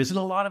there isn't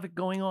a lot of it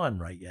going on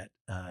right yet.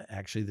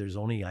 Actually, there's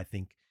only, I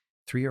think,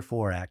 3 or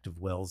 4 active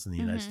wells in the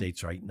United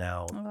States right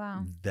now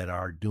that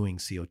are doing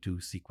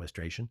CO2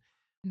 sequestration.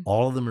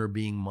 All of them are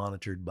being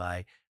monitored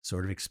by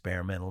sort of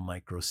experimental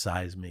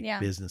microseismic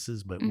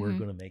businesses, but we're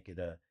going to make it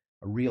a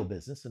real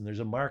business. And there's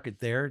a market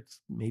there. It's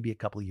maybe a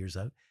couple of years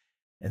out.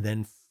 And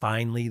then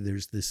finally,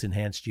 there's this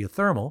enhanced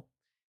geothermal.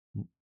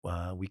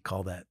 We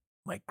call that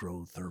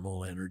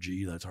microthermal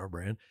energy. That's our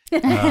brand.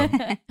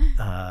 I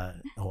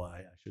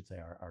should say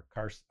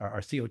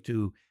our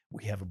CO2,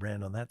 we have a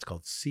brand on that. It's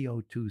called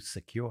CO2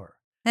 Secure.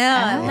 Oh,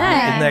 Isn't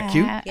that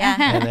cute?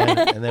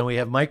 Yeah. And then we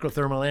have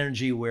microthermal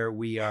energy, where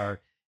we are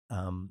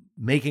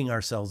making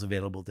ourselves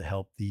available to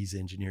help these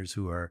engineers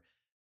who are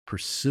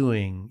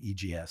pursuing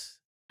EGS.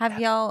 Have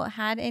y'all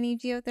had any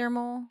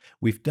geothermal?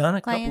 We've done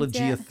a couple of clients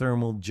yet?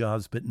 geothermal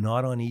jobs, but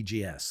not on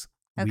EGS.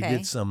 We Okay.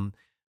 did some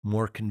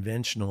more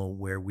conventional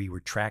where we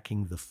were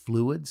tracking the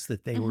fluids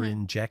that they were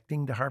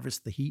injecting to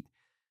harvest the heat.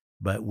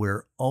 But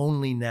we're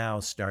only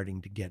now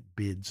starting to get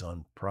bids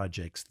on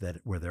projects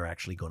where they're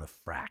actually going to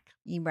frack.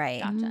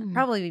 Right. Gotcha.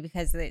 Probably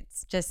because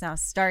it's just now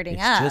starting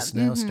It's up. just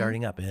now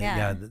starting up. And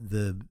Yeah.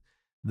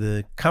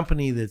 the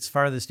company that's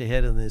farthest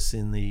ahead of this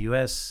in the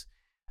U.S.,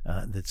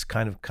 that's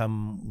kind of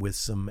come with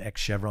some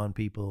ex-Chevron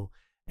people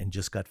and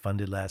just got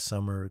funded last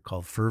summer,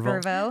 called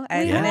Fervo. Fervo. We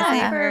I was gonna say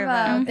have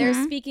Fervo. They're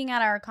Mhm. speaking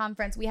at our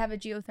conference. We have a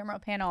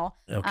geothermal panel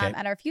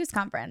at our Fuse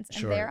conference,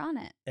 and they're on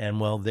it. And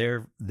well,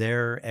 they're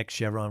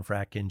ex-Chevron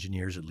frac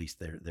engineers, at least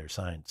their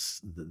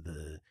science,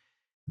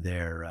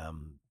 their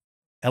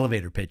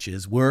elevator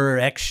pitches were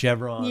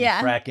ex-Chevron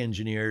frac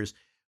engineers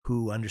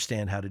who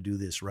understand how to do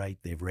this right.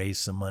 They've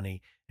raised some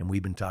money, and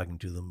we've been talking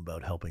to them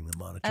about helping them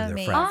monitor their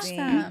fracs.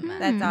 Awesome.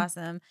 That's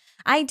awesome.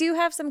 I do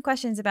have some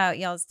questions about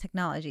y'all's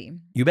technology.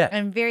 You bet.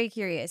 I'm very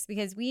curious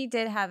because we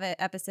did have an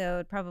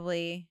episode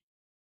probably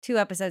 2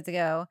 episodes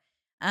ago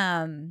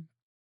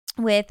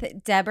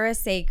with Deborah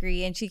Sacre,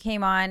 and she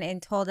came on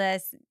and told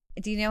us,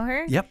 do you know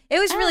her? Yep. It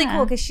was really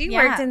cool because she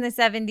worked Yeah. in the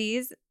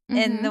 70s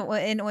in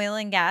oil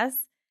and gas.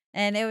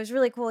 And it was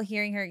really cool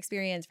hearing her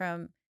experience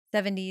from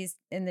 70s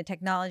and the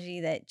technology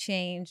that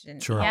changed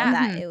and all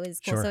that. It was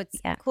cool. Sure. So it's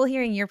cool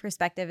hearing your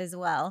perspective as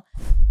well.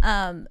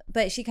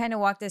 But she kind of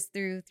walked us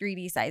through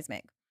 3D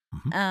seismic.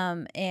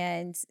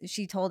 And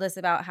she told us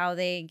about how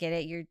they get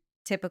it. Your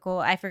typical,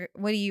 I forget,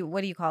 what do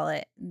you call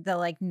it? The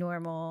like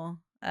normal,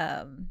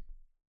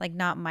 like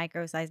not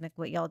microseismic,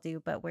 what y'all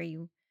do, but where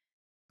you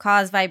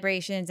cause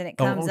vibrations and it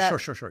comes up.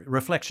 Sure.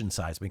 Reflection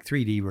seismic,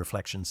 3D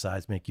reflection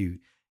seismic. You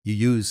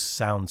use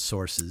sound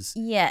sources.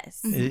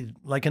 Yes.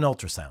 Like an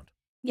ultrasound.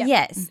 Yep.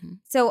 Yes.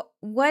 So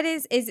what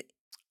is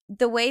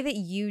the way that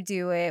you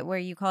do it, where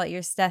you call it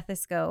your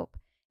stethoscope,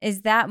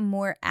 is that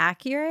more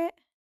accurate,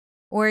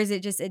 or is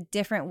it just a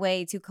different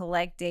way to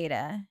collect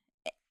data?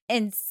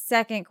 And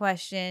second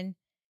question,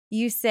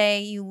 you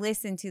say you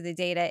listen to the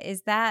data.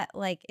 Is that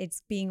like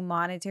it's being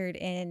monitored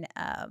in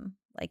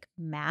like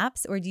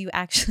maps, or do you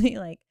actually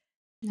like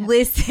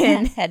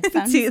listen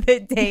Headphones. to the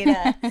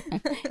data?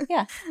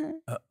 Yeah.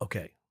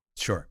 Okay,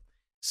 sure.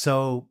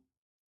 So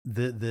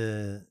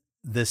the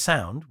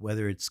sound,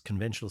 whether it's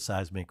conventional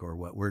seismic or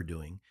what we're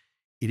doing,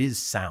 it is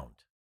sound.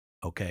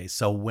 Okay,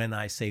 so when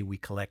I say we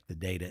collect the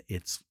data,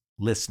 it's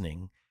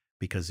listening,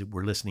 because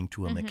we're listening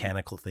to a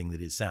mechanical thing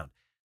that is sound.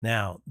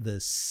 Now,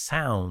 the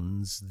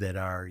sounds that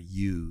are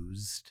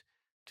used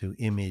to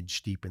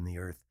image deep in the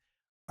earth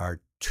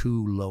are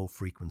too low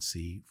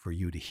frequency for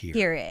you to hear.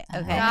 Hear it.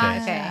 Okay.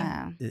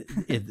 Gotcha.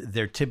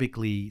 They're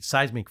typically,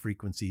 seismic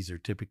frequencies are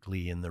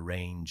typically in the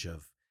range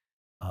of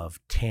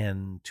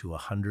 10 to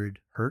 100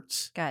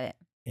 hertz. Got it.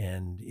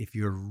 And if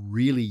you're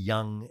really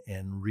young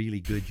and really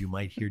good, you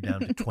might hear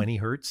down to 20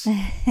 hertz.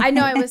 I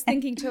know. I was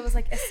thinking too. I was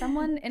like, is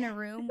someone in a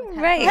room with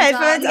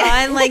Headphones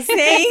on, like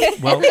saying,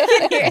 Well,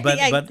 but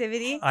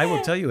activity. I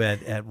will tell you,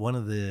 at one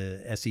of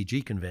the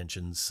SEG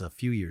conventions a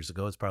few years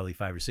ago, it's probably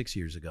 5 or 6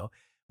 years ago,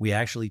 we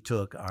actually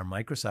took our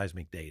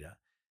microseismic data,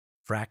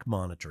 frac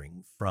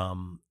monitoring,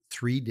 from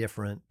 3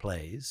 different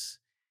plays.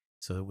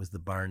 So it was the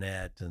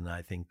Barnett, and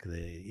I think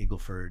the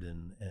Eagleford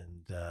and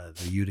the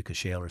Utica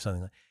Shale or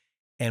something like that.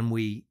 And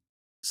we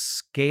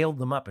scaled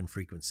them up in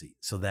frequency.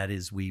 So that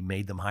is, we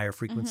made them higher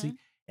frequency.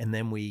 And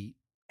then we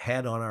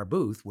had on our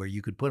booth where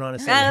you could put on a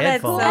set of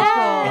headphones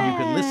and you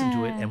could listen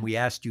to it. And we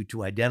asked you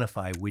to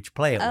identify which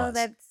play it was. Oh,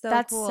 that's so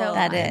That's cool. so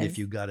That fun. And is. if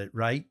you got it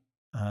right,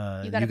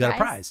 you got a prize?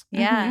 prize.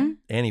 Yeah.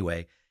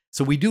 Anyway,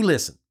 So we do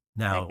listen.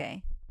 Now,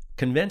 Okay.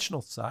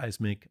 conventional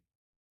seismic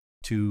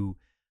to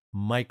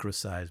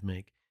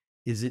microseismic,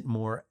 is it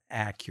more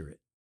accurate?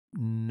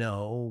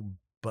 No,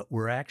 but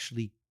we're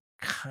actually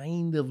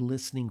kind of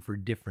listening for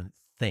different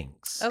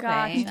things.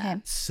 Okay. Gotcha.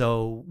 Okay.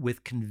 So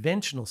with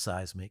conventional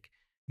seismic,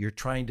 you're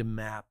trying to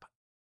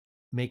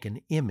make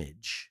an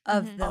image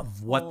Of Mhm. the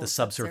of what the full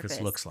subsurface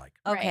looks like.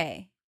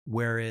 Okay.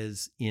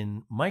 Whereas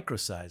in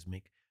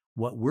microseismic,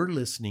 what we're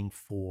listening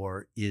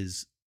for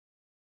is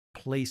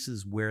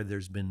places where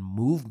there's been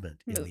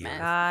movement in the Movement. earth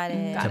Got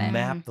it. Got to it.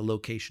 map the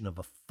location of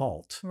a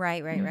fault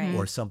Right. Mhm.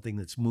 or something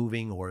that's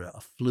moving or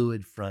a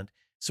fluid front.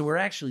 So we're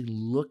actually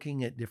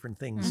looking at different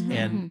things, Mhm.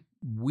 and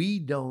we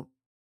don't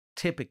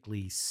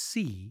typically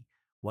see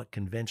what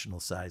conventional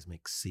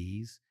seismic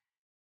sees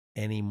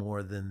any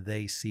more than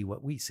they see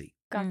what we see.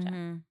 Gotcha.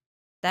 Mhm.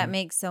 That Mm.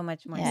 makes so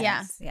much more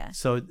Yeah. sense. Yeah.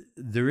 So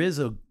there is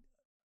a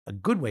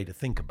good way to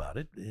think about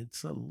it.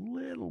 It's a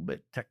little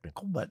bit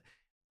technical, but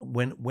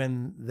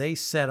when they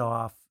set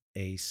off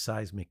a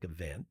seismic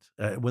event,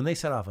 when they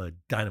set off a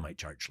dynamite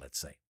charge, let's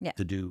say, Yeah.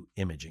 to do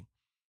imaging,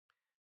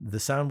 the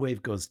sound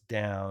wave goes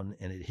down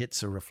and it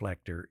hits a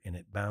reflector and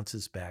it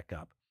bounces back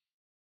up.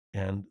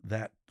 And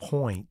that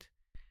point,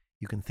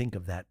 you can think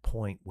of that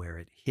point where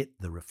it hit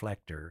the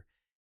reflector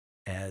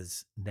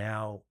as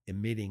now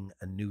emitting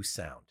a new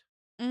sound.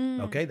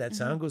 Okay, that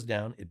sound goes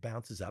down, it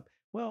bounces up.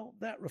 Well,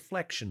 that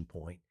reflection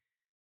point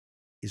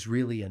is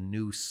really a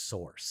new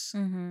source.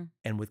 Mm-hmm.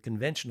 And with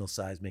conventional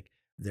seismic,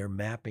 they're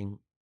mapping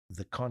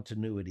the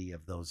continuity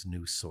of those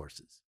new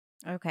sources.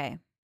 Okay.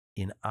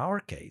 In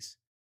our case,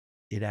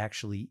 it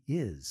actually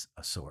is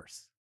a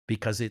source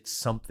because it's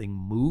something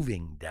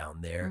moving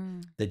down there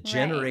Mm. that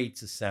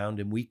generates a sound,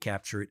 and we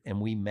capture it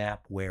and we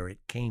map where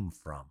it came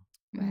from.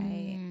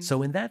 Right.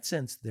 So in that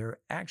sense, they're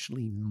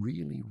actually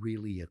really,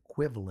 really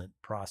equivalent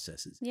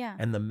processes. Yeah.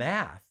 And the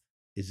math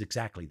is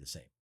exactly the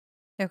same.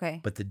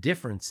 Okay. But the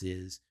difference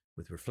is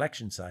with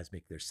reflection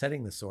seismic, they're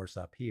setting the source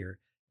up here,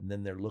 and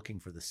then they're looking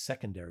for the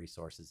secondary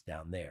sources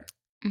down there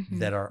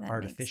that are That makes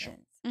artificial.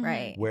 sense. Mhm.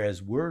 Right.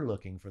 Whereas we're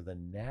looking for the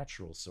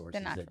natural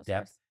sources natural at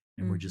depth, source.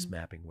 and we're just Mhm.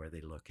 mapping where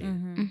they locate.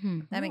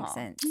 Mhm. That makes Cool.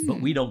 sense.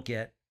 But we don't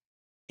get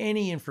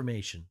any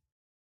information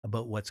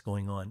about what's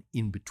going on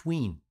in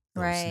between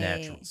those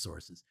natural Right.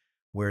 sources.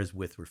 Whereas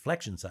with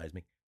reflection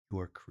seismic,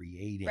 you're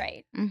creating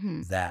Right.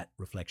 that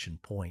reflection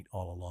point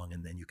all along,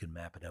 and then you can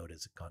map it out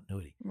as a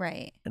continuity.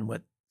 Right.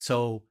 And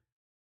so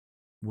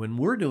when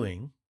we're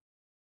doing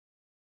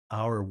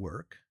our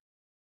work,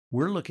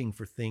 we're looking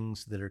for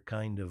things that are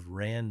kind of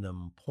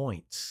random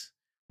points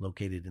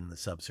located in the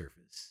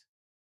subsurface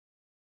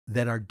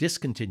that are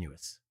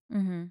discontinuous.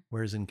 Mm-hmm.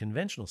 Whereas in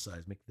conventional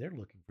seismic, they're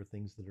looking for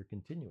things that are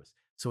continuous.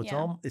 So it's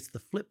Yeah. it's the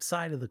flip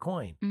side of the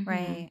coin.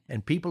 Right.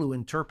 And people who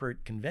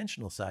interpret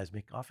conventional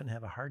seismic often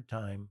have a hard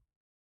time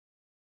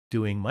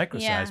doing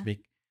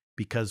microseismic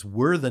because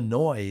we're the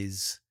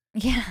noise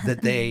Yeah.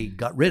 that they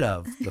got rid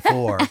of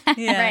before.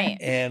 Yeah. Right.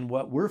 And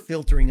what we're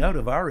filtering out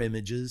of our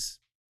images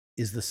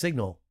is the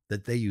signal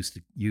that they used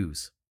to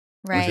use.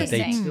 Or that they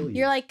Interesting. still use.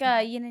 You're like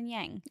yin and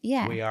yang.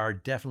 Yeah. We are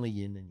definitely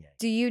yin and yang.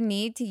 Do you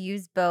need to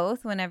use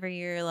both whenever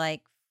you're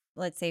like,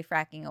 let's say,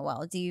 fracking a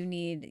well? Do you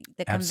need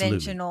the Absolutely.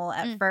 conventional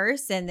at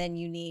first, and then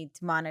you need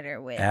to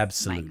monitor with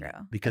Absolutely.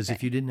 micro? Because if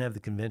Okay. you didn't have the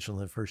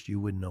conventional at first, you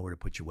wouldn't know where to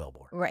put your well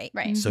bore. Right.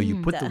 Right. So you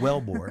Mhm. put the Duh.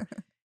 well bore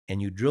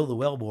and you drill the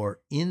well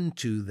bore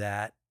into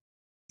that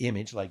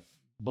image, like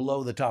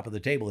below the top of the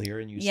table here,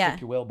 and you Yeah.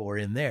 stick your well bore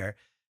in there,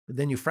 but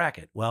then you frack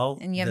it. Well,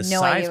 And you have the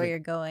no idea where seismic- you're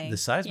going. The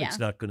seismic's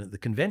Yeah. not going to, the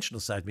conventional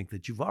seismic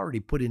that you've already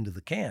put into the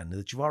can,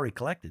 that you've already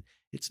collected,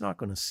 it's not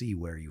going to see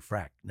where you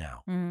fracked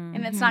now.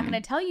 And it's not going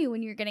to tell you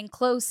when you're getting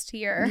close to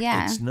your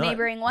Yeah. It's not.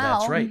 neighboring well.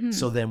 That's right. Mhm.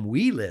 So then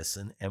we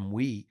listen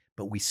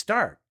but we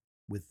start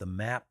with the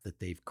map that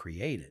they've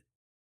created.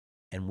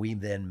 And we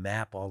then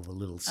map all the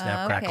little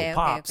snap, crackle,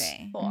 pops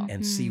Cool.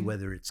 and see Mhm.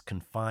 whether it's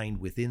confined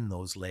within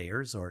those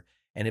layers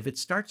and if it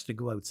starts to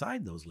go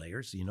outside those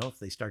layers, if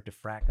they start to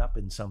frack up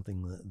in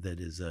something that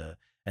is an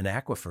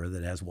aquifer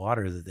that has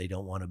water that they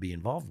don't want to be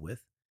involved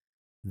with,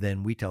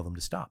 then we tell them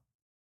to stop.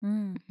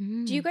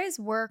 Mm. Do you guys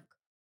work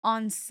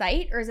on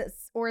site,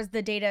 or is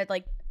the data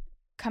like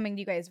coming to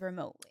you guys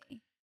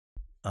remotely?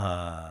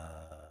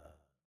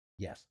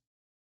 Yes.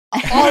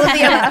 All of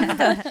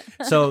the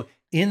above. So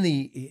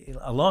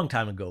a long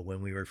time ago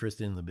when we were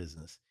first in the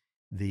business,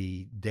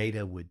 the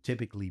data would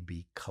typically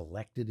be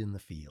collected in the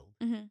field,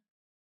 Mhm.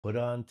 put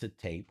onto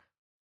tape,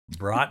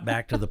 brought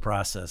back to the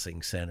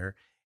processing center,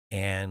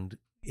 and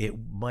it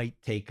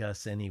might take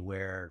us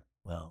anywhere,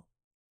 well,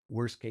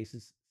 worst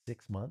cases,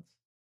 6 months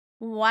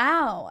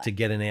Wow. to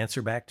get an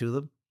answer back to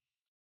them.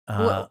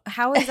 Well,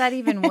 how is that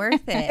even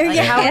worth it? Like,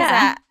 Yeah. how is Yeah.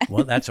 that?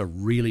 Well, that's a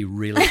really,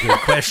 really good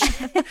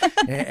question.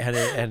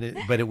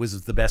 But it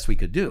was the best we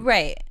could do.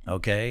 Right.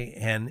 Okay.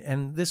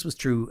 And this was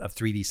true of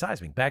 3D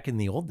seismic. Back in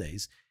the old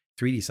days,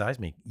 3D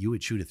seismic, you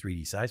would shoot a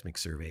 3D seismic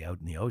survey out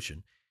in the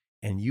ocean,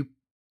 and you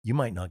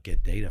might not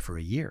get data for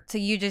a year. So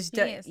you just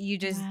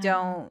Jeez. Wow.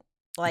 don't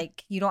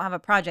like, you don't have a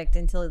project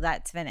until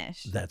that's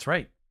finished. That's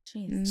right.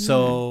 Jeez.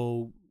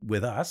 So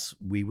with us,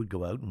 we would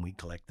go out and we'd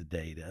collect the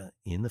data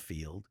in the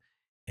field,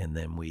 and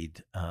then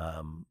we'd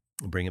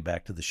bring it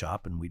back to the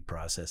shop and we'd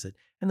process it.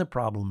 And the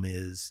problem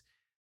is,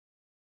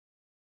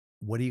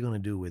 what are you going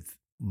to do with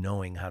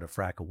knowing how to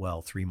frack a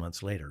well 3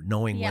 months later,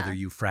 knowing whether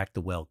you fracked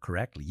the well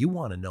correctly? You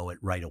want to know it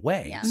right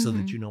away so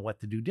that you know what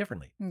to do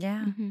differently.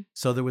 Yeah.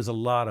 So there was a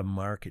lot of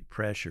market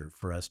pressure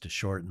for us to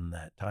shorten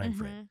that time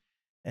frame.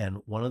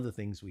 And one of the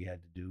things we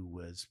had to do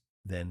was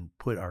then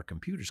put our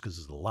computers, because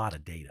there's a lot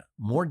of data,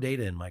 more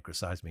data in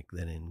microseismic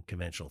than in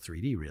conventional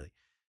 3D, really.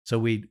 So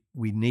we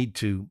need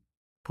to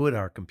put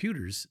our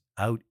computers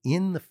out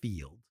in the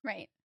field,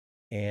 right,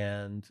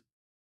 and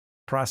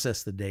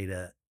process the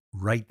data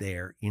right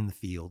there in the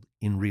field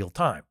in real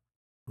time.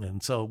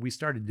 And so we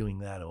started doing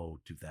that,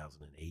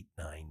 2008,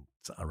 9,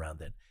 around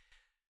then.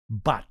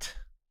 But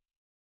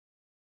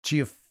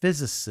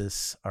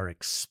geophysicists are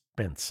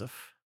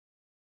expensive,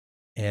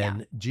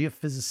 and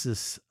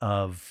geophysicists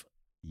of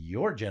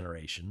your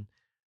generation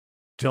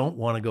don't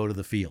want to go to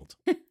the field.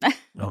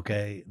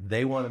 Okay.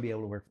 They want to be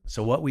able to work.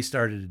 So what we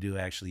started to do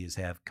actually is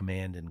have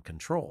command and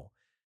control.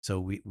 So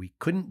we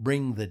couldn't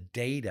bring the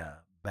data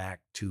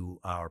back to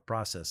our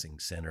processing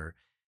center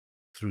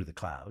through the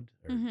cloud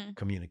or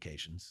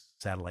communications.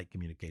 Satellite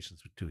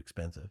communications were too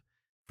expensive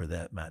for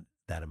that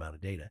amount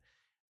of data.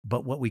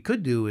 But what we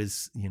could do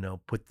is,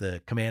 put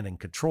the command and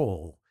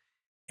control.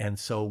 And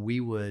so we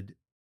would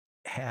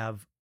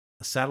have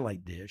a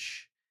satellite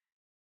dish,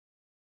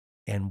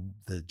 and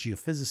the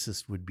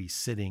geophysicist would be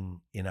sitting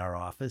in our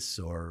office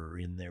or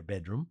in their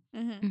bedroom,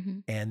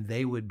 and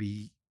they would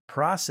be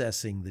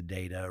processing the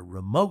data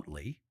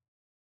remotely,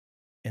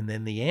 and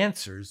then the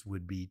answers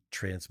would be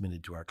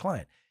transmitted to our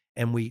client.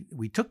 And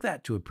we took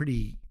that to a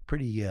pretty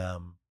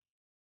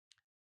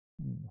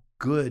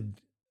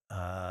good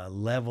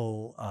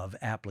level of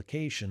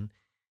application,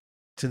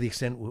 to the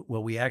extent,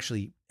 we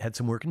actually had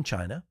some work in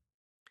China.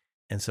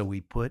 And so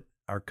we put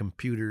our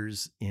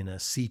computers in a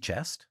sea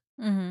chest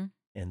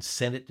and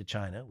sent it to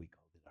China. We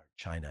called it our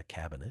China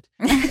cabinet.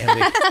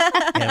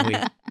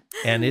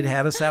 And it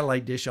had a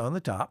satellite dish on the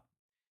top.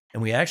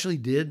 And we actually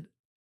did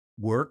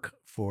work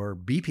for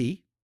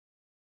BP,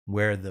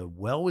 where the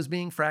well was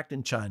being fracked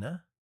in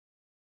China,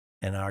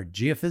 and our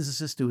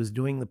geophysicist who was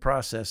doing the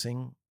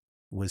processing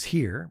was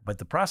here, but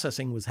the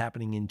processing was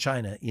happening in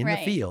China in the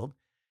field.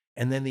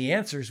 And then the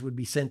answers would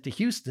be sent to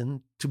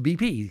Houston to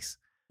BP's.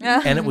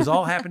 And it was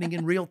all happening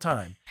in real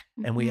time.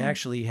 And we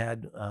actually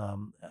had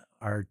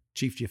our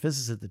chief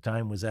geophysicist at the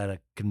time was at a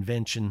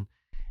convention,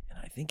 and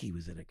I think he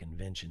was at a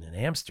convention in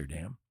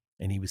Amsterdam,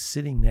 and he was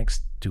sitting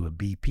next to a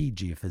BP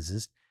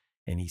geophysicist,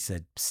 and he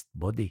said, "Psst,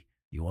 buddy,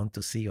 you want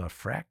to see your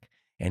frack?"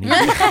 And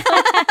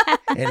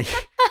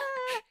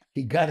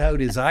he got out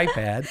his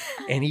iPad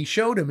and he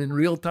showed him in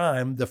real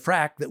time the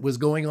frack that was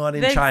going on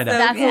in China.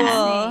 So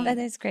cool. That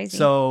is crazy.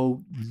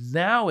 So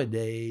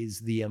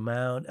nowadays, the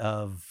amount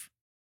of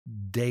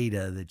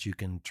data that you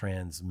can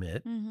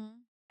transmit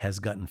has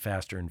gotten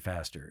faster and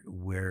faster.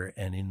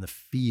 And in the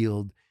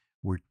field,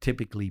 we're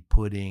typically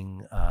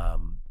putting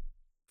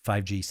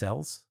 5G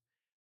cells,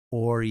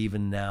 or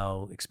even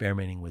now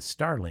experimenting with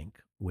Starlink,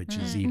 which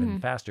is even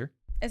faster.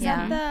 Is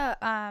that the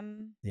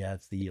Yeah,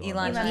 it's the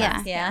Elon Musk.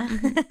 Musk. Yeah.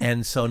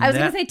 And so I was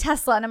going to say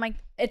Tesla, and I'm like,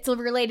 it's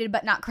related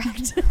but not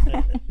correct.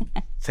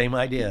 Same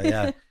idea,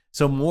 yeah.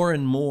 So more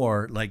and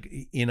more, like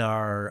in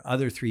our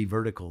other 3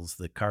 verticals,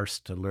 the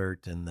Karst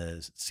Alert and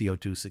the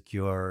CO2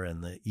 Secure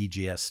and the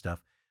EGS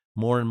stuff,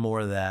 more and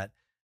more of that,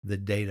 the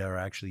data are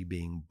actually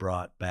being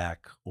brought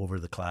back over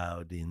the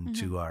cloud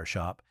into our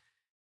shop.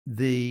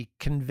 The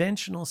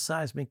conventional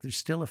seismic, there's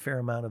still a fair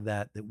amount of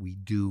that we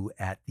do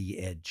at the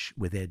edge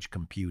with edge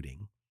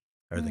computing,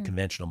 or the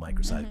conventional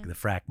microseismic, the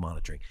frac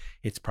monitoring.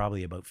 It's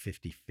probably about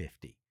 50-50.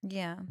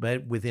 Yeah.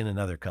 But within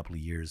another couple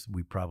of years,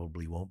 we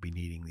probably won't be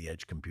needing the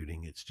edge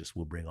computing. It's just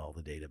we'll bring all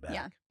the data back.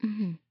 Yeah.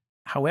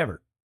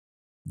 However,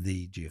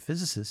 the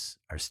geophysicists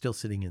are still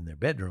sitting in their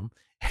bedroom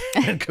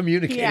and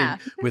communicating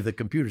with the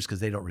computers, because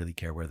they don't really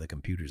care where the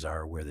computers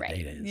are or where the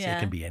data is. Yeah.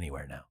 It can be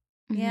anywhere now.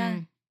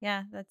 Yeah.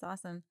 Yeah. That's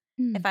awesome.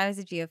 If I was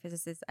a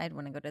geophysicist, I'd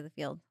want to go to the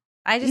field.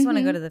 I just want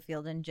to go to the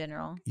field in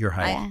general. You're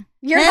hired.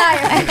 You're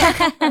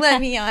hired. Let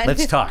me on.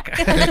 Let's talk.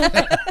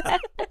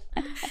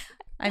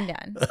 I'm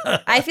done.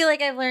 I feel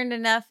like I've learned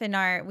enough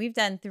we've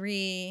done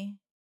three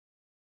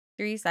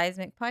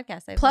seismic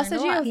podcasts. I've Plus a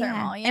learned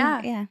geothermal.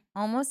 lot. Yeah.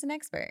 Almost an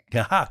expert.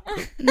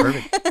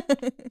 Perfect.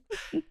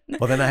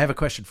 Well, then I have a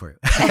question for you.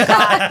 Oh,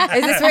 God.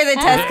 Is this where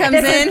the test comes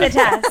This in? is the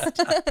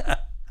test.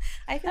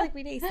 I feel like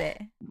we'd ace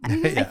it. I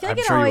feel like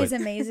it you always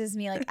would. amazes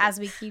me, like as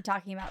we keep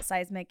talking about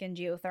seismic and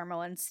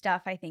geothermal and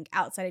stuff, I think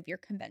outside of your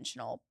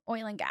conventional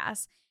oil and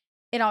gas,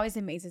 it always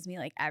amazes me,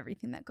 like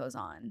everything that goes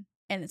on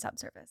in the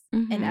subsurface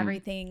and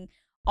everything,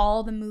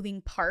 all the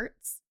moving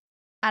parts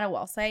at a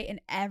well site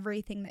and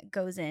everything that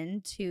goes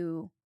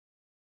into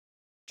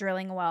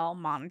drilling a well,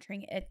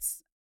 monitoring.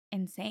 It's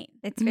insane.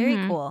 It's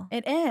very cool.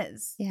 It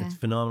is. Yeah. It's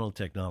phenomenal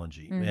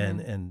technology.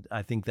 And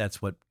I think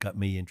that's what got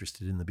me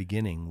interested in the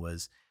beginning,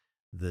 was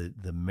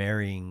the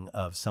marrying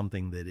of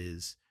something that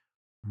is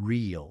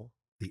real,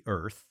 the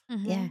earth,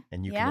 Yeah.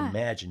 and you can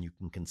imagine, you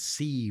can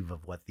conceive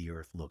of what the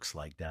earth looks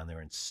like down there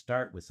and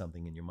start with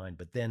something in your mind.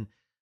 But then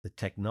the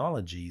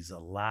technologies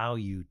allow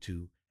you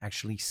to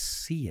actually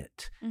see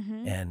it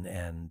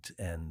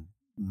and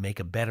make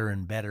a better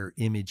and better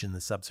image in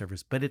the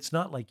subsurface. But it's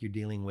not like you're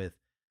dealing with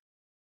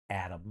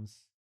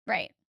atoms.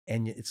 Right.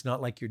 And it's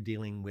not like you're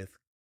dealing with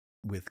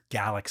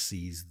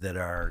galaxies that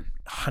are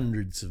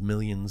hundreds of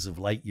millions of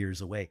light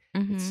years away.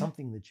 It's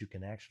something that you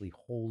can actually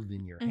hold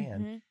in your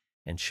hand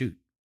and shoot.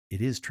 It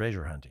is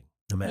treasure hunting.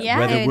 No matter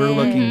whether we're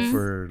looking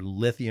for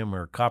lithium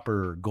or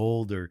copper or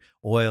gold or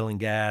oil and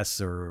gas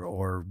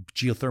or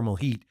geothermal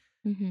heat,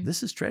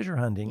 this is treasure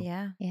hunting.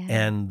 Yeah.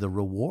 And the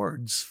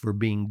rewards for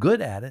being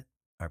good at it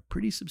are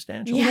pretty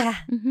substantial. Yeah.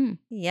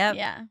 Yep.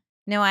 Yeah.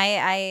 No,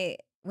 I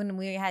when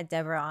we had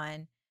Deborah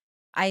on,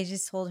 I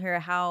just told her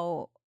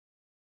how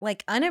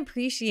like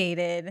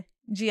unappreciated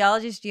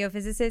geologists,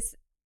 geophysicists,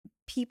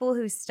 people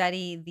who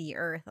study the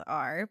earth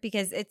are,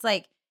 because it's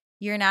like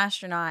you're an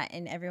astronaut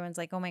and everyone's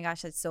like, oh my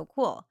gosh, that's so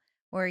cool.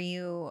 Or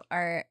you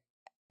are,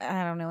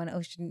 I don't know, an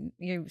ocean,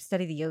 you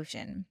study the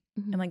ocean.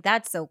 I'm like,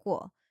 that's so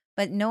cool.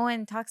 But no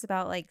one talks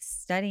about like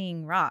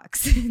studying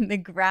rocks in the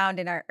ground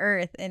in our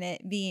earth and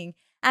it being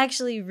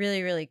actually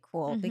really, really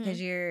cool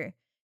because you're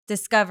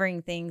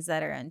discovering things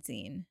that are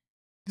unseen.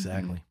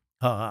 Exactly.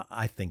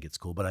 I think it's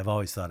cool, but I've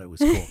always thought it was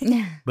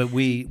cool. But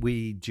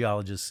we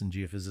geologists and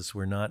geophysicists,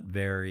 we're not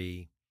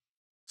very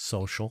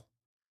social.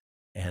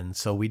 And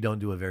so we don't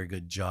do a very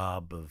good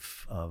job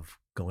of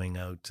going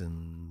out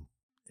and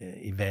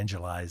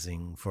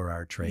evangelizing for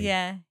our trade.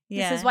 Yeah.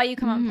 This is why you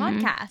come on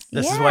podcasts.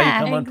 This is why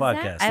you come on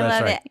podcasts. I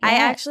love it.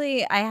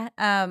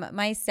 Yeah.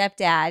 My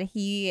stepdad,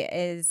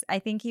 I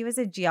think he was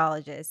a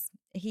geologist.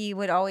 He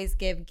would always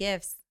give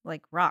gifts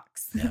like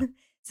rocks. Yeah.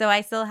 So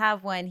I still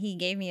have one he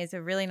gave me. It's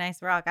a really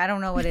nice rock. I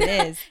don't know what it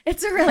is.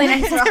 It's a really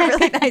nice rock. It's a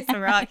really nice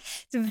rock.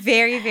 It's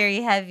very,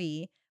 very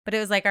heavy. But it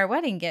was like our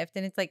wedding gift.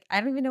 And it's like, I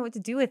don't even know what to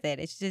do with it.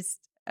 It's just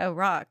a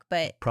rock.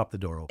 But prop the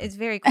door open. It's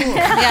very cool.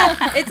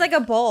 Yeah. It's like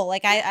a bowl.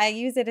 Like I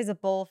use it as a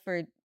bowl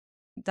for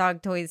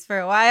dog toys for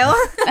a while.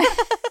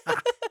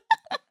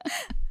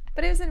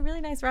 But it was a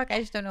really nice rock. I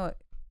just don't know what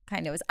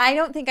kind it was. I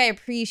don't think I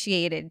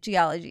appreciated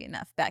geology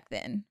enough back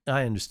then.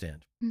 I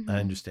understand. I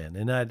understand.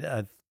 And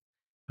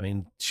I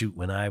mean, shoot,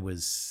 when I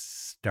was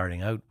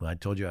starting out, I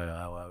told you,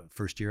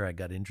 first year I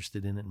got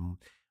interested in it. And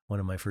one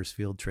of my first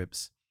field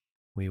trips,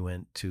 we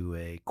went to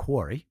a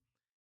quarry,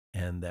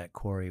 and that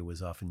quarry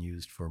was often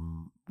used for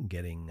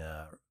getting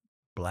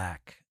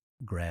black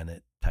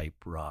granite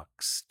type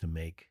rocks to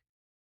make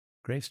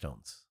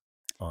gravestones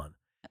on.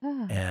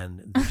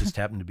 And there just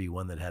happened to be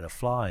one that had a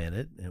flaw in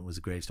it, and it was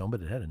a gravestone,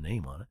 but it had a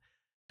name on it.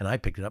 And I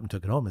picked it up and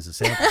took it home as a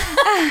sample.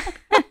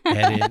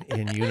 And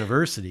in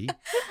university,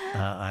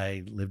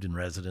 I lived in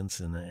residence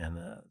and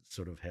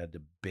sort of had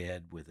a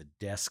bed with a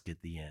desk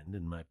at the end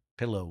and my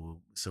pillow,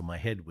 so my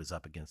head was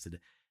up against it.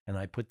 And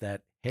I put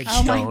that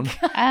headstone.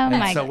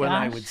 When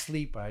I would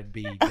sleep, I'd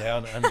be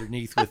down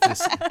underneath with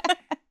this.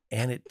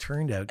 And it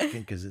turned out,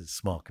 because it's a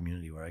small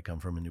community where I come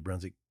from in New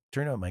Brunswick,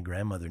 turned out my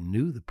grandmother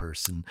knew the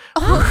person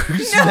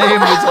whose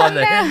name was on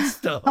the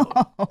headstone.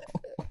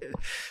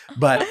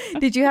 But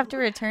did you have to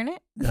return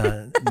it?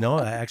 No,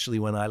 actually,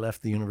 when I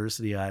left the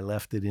university, I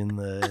left it in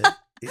the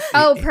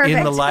perfect.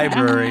 in the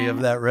library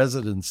of that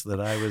residence that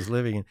I was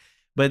living in.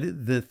 But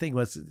the thing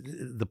was,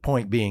 the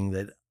point being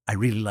that I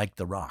really liked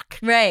the rock.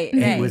 Right.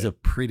 It was a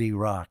pretty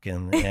rock,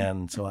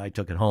 and so I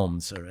took it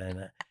home.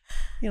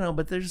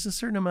 But there's a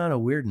certain amount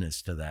of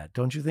weirdness to that,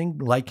 don't you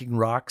think? Liking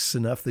rocks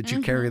enough that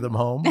you carry them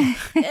home.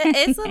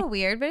 It's a little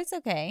weird, but it's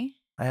okay.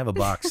 I have a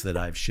box that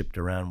I've shipped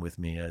around with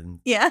me, and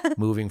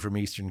moving from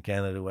Eastern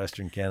Canada to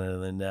Western Canada,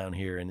 and then down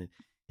here, and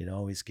it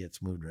always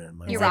gets moved around.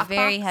 Is it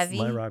very heavy?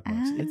 My rock box.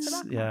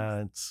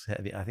 It's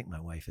heavy. I think my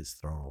wife has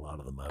thrown a lot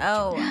of them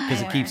out.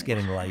 Because it keeps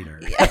getting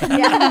lighter.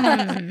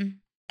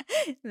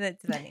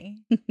 That's funny.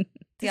 Do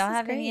y'all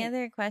have any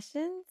other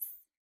questions?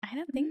 I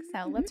don't think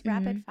so. Let's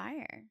rapid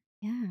fire.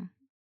 Yeah.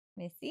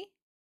 Missy?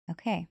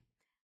 Okay.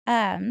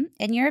 In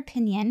your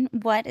opinion,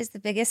 what is the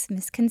biggest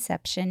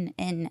misconception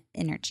in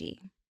energy?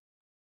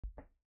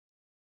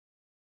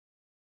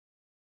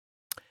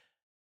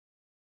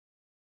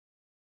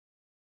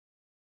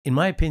 In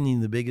my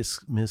opinion, the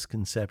biggest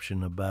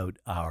misconception about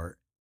our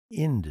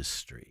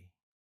industry,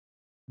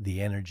 the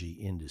energy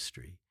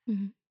industry,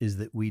 is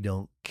that we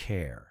don't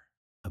care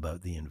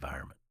about the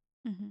environment.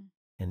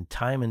 And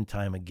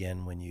time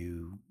again, when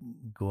you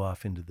go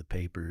off into the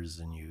papers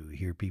and you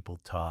hear people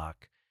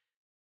talk,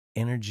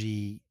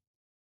 any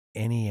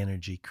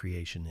energy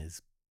creation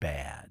is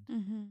bad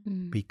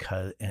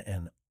because,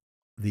 and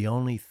the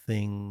only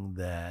thing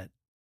that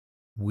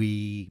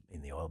we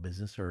in the oil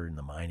business or in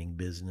the mining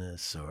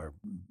business or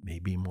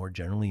maybe more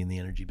generally in the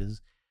energy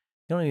business,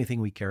 the only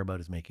thing we care about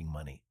is making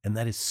money. And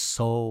that is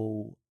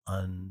so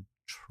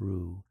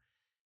untrue.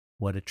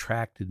 What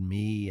attracted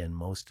me and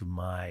most of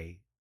my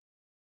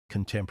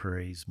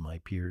contemporaries, my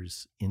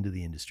peers into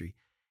the industry,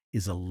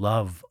 is a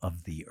love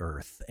of the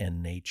earth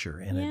and nature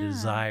and a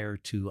desire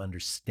to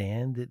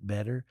understand it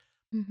better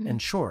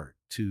And sure,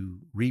 to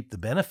reap the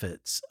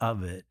benefits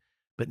of it,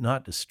 but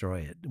not destroy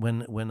it.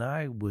 When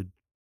I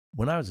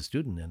was a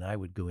student and I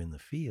would go in the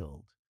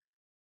field,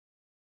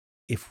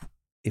 if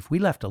we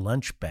left a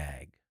lunch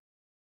bag,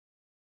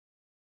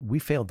 we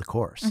failed the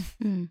course,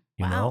 you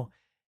know?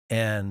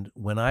 And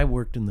when I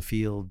worked in the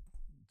field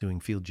doing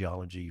field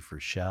geology for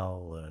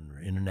Shell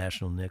and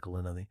International Nickel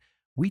and everything,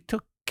 we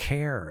took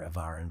care of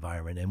our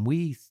environment and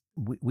we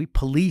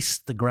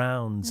policed the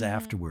grounds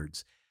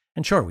afterwards.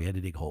 And sure, we had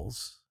to dig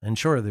holes. And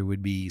sure, there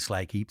would be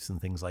slag heaps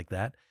and things like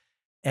that.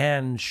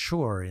 And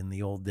sure, in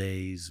the old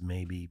days,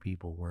 maybe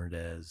people weren't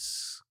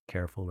as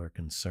careful or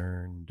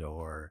concerned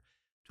or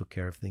took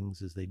care of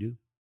things as they do.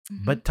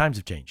 But times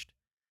have changed.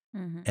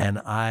 And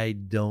I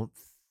don't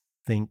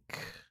think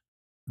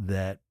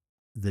that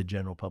the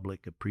general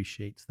public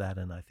appreciates that.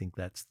 And I think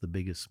that's the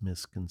biggest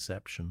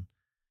misconception,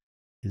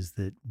 is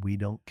that we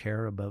don't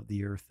care about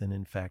the earth. And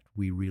in fact,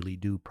 we really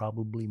do,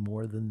 probably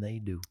more than they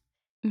do.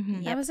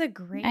 That was a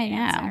great I know.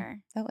 answer.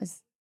 That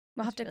was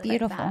We'll have to clip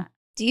beautiful. that.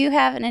 Do you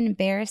have an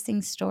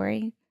embarrassing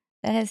story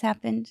that has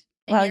happened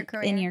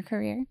in your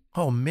career?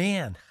 Oh,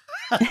 man.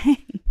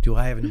 Do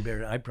I have an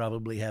embarrassing? I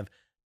probably have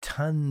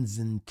tons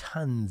and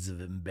tons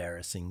of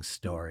embarrassing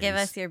stories. Give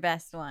us your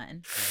best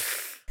one.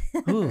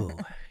 Ooh,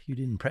 you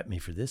didn't prep me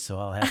for this, so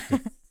I'll have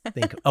to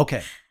think.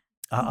 Okay,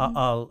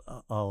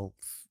 I'll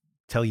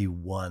tell you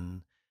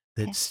one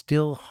that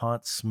still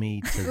haunts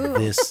me to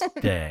this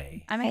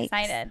day. I'm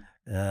excited.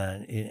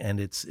 And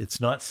it's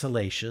not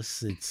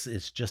salacious.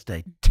 It's just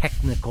a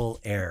technical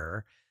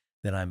error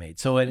that I made.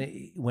 So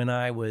when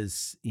I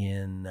was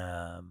in,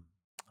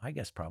 I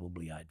guess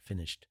probably I'd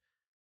finished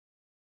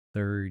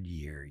third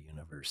year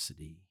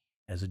university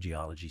as a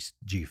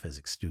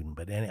geophysics student,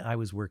 but I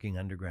was working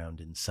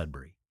underground in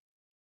Sudbury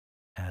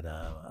at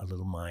a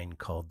little mine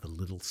called the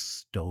Little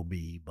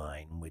Stobie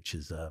mine, which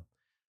is a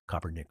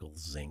copper, nickel,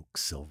 zinc,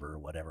 silver,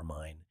 whatever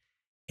mine.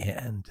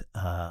 And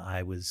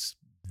I was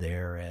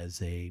there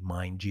as a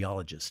mine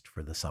geologist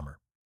for the summer.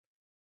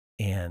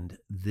 And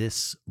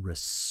this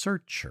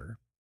researcher,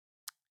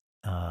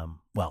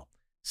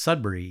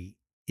 Sudbury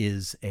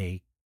is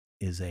a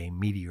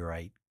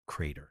meteorite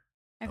crater.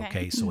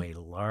 Okay, so a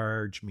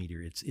large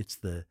meteor.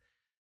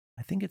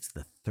 I think it's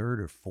the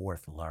third or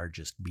fourth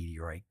largest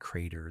meteorite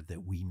crater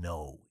that we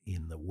know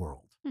in the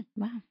world.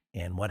 Wow.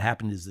 And what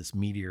happened is this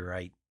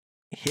meteorite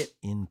hit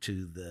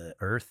into the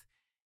earth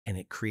and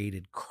it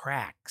created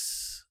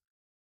cracks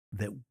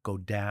that go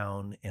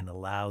down and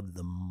allowed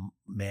the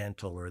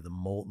mantle or the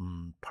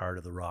molten part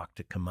of the rock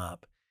to come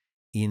up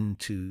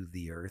into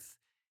the earth.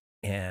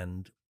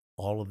 And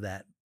all of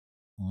that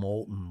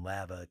molten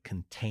lava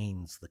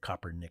contains the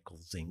copper, nickel,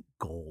 zinc,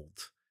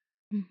 gold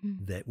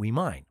that we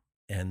mine.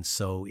 And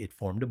so it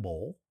formed a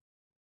bowl,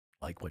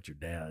 like what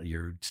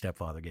your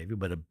stepfather gave you,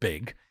 but a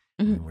big,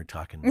 I mean, we're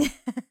talking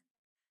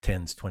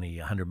 10s, 20,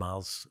 100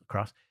 miles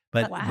across.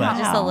 But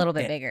just a little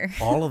bit bigger.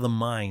 All of the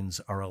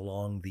mines are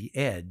along the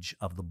edge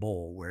of the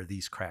bowl where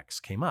these cracks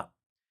came up.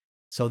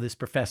 So this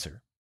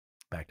professor,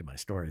 back to my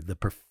story, the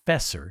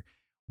professor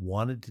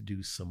wanted to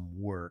do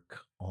some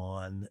work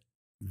on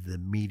the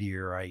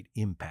meteorite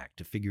impact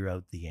to figure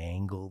out the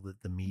angle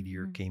that the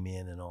meteor came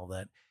in and all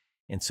that.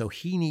 And so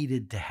he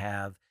needed to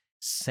have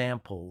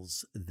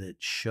samples that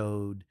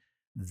showed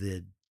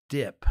the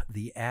dip,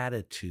 the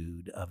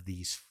attitude of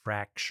these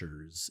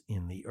fractures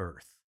in the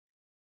earth.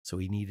 So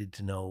he needed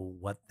to know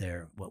what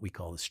we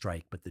call the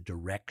strike, but the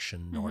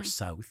direction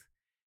north-south,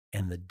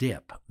 and the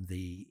dip,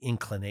 the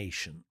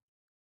inclination.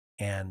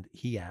 And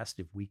he asked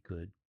if we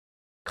could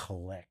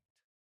collect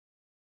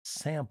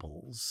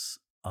samples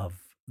of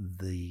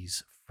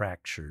these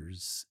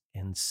fractures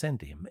and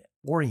send him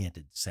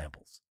oriented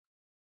samples.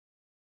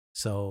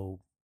 So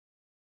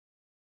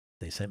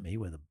they sent me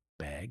with a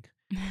bag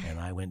and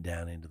I went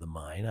down into the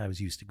mine. I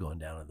was used to going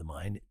down to the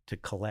mine to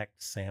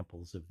collect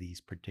samples of these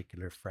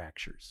particular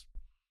fractures.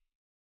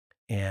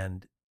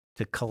 And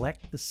to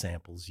collect the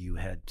samples, you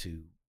had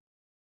to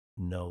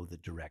know the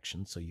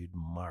direction. So you'd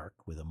mark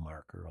with a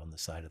marker on the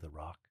side of the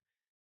rock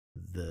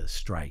the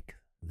strike,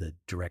 the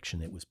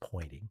direction it was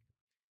pointing.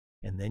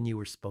 And then you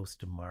were supposed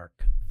to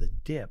mark the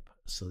dip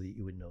so that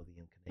you would know the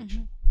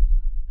inclination.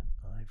 And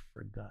I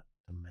forgot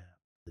to map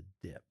the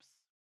dips.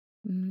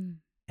 And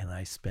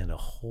I spent a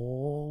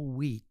whole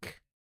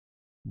week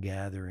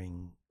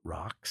gathering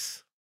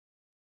rocks,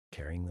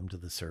 carrying them to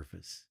the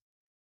surface.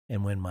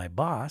 And when my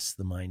boss,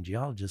 the mine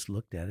geologist,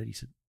 looked at it, he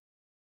said,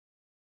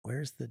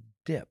 "Where's the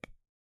dip?"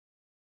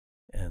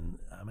 And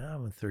I mean,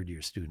 I'm a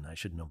third-year student. I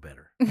should know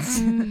better.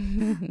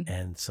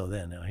 And so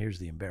then, now here's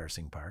the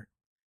embarrassing part.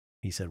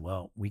 He said,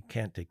 "Well, we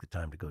can't take the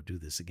time to go do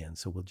this again,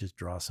 so we'll just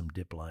draw some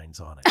dip lines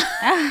on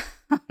it."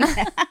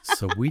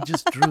 So we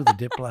just drew the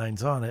dip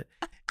lines on it,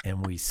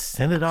 and we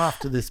sent it off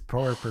to this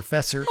poor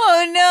professor.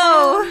 Oh,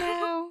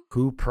 no.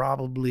 Who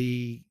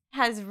probably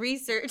Has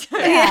research.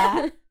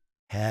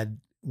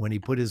 had when he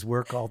put his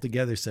work all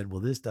together, said, well,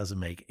 this doesn't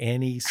make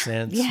any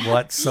sense Yeah.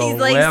 whatsoever.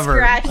 He's like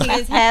scratching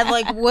his head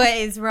like, what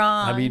is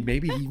wrong? I mean,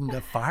 maybe he even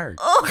got fired.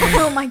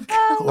 oh my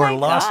God. Or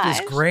lost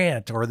his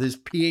grant, or this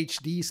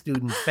PhD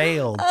student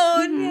failed.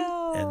 Oh no.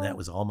 And that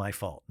was all my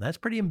fault. That's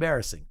pretty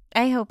embarrassing.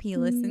 I hope he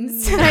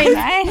listens.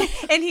 Right?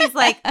 And he's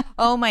like,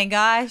 oh my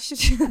gosh.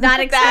 That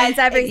explains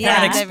everything.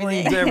 That Yeah.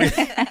 explains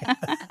everything.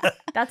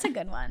 That's a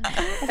good one.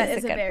 That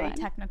is a good very one.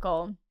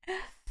 technical.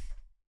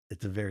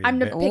 It's a very I'm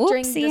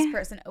picturing Oopsie. this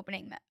person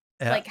opening that,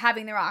 Yeah. like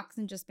having the rocks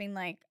and just being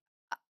like,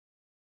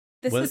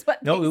 "This Well, is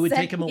what." no, they it would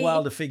sent take him a me.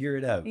 while to figure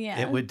it out. Yeah.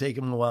 It would take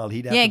him a while.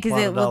 He'd have Yeah, to because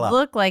plot it it all would out.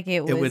 look like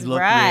it was It would look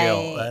right.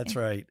 real. That's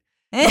right.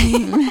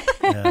 Did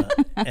Yeah.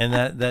 And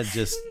that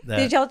just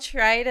y'all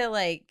try to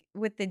like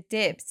with the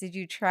dips? Did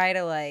you try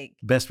to like?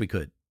 best we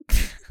could.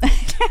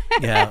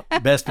 Yeah,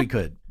 best we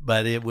could.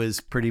 But it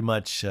was pretty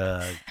much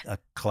a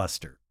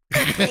cluster.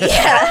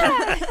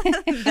 Yeah.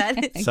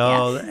 That is-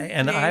 So,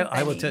 and Very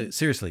I will funny. tell you,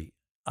 seriously,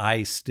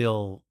 I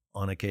still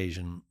on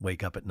occasion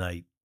wake up at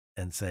night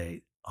and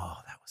say, oh,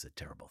 that was a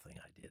terrible thing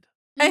I did.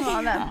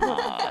 Oh, that poor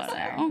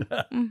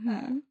professor.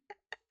 Mm-hmm.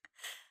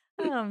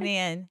 Oh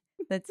man,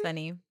 that's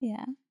funny.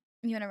 Yeah.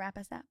 You want to wrap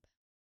us up?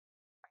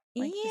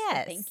 Like, just a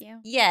Yes. thank you.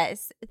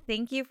 Yes.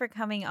 Thank you for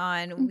coming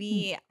on.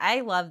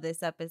 I love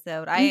this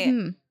episode. I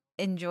Mhm.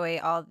 enjoy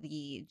all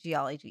the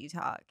geology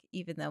talk,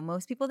 even though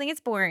most people think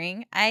it's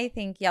boring. I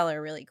think y'all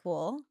are really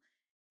cool.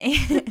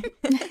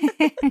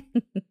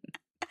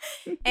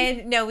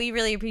 And no, we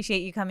really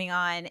appreciate you coming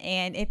on.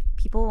 And if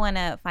people want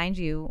to find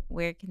you,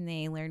 where can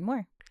they learn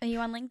more? Are you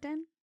on LinkedIn?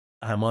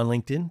 I'm on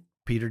LinkedIn.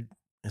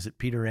 Is it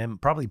Peter M?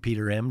 Probably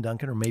Peter M.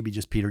 Duncan, or maybe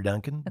just Peter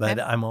Duncan. But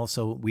Okay. I'm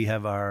also, we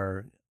have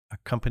our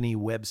company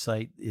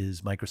website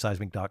is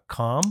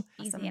microseismic.com.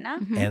 Easy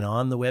enough. Mhm. And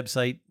on the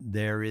website,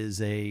 there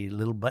is a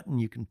little button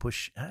you can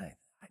push.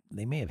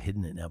 They may have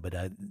hidden it now, but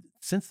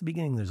since the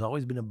beginning, there's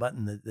always been a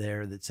button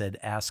that said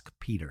Ask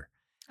Peter.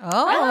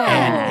 Oh.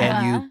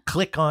 And you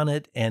click on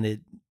it and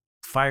it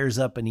fires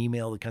up an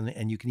email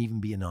and you can even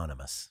be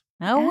anonymous.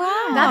 Oh,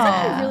 wow. That's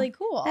actually really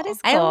cool. That is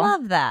cool. I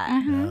love that.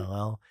 Mhm. Yeah,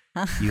 well,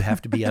 you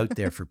have to be out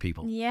there for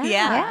people. Yeah.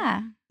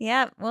 Yeah.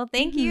 Yeah. Well,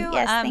 thank you.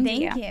 Yes, thank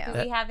Thank you. you. Do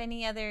we have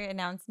any other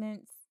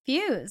announcements?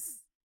 Fuse.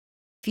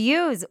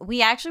 Fuse.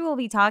 We actually will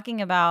be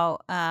talking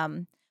about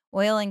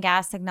oil and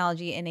gas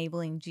technology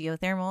enabling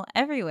geothermal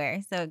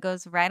everywhere. So it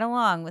goes right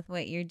along with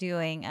what you're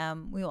doing.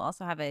 We will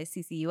also have a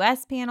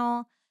CCUS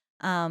panel.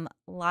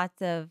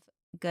 Lots of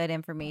good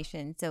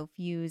information. So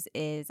Fuse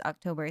is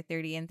October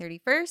 30 and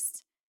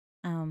 31st.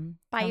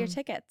 Buy your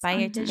tickets. buy on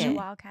your ticket.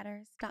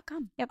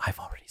 digitalwildcatters.com. Yep. I've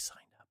already signed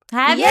up.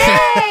 Have you?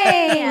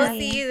 Yay! We'll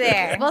see you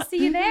there. We'll see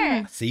you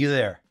there. See you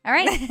there. All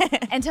right.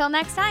 Until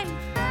next time.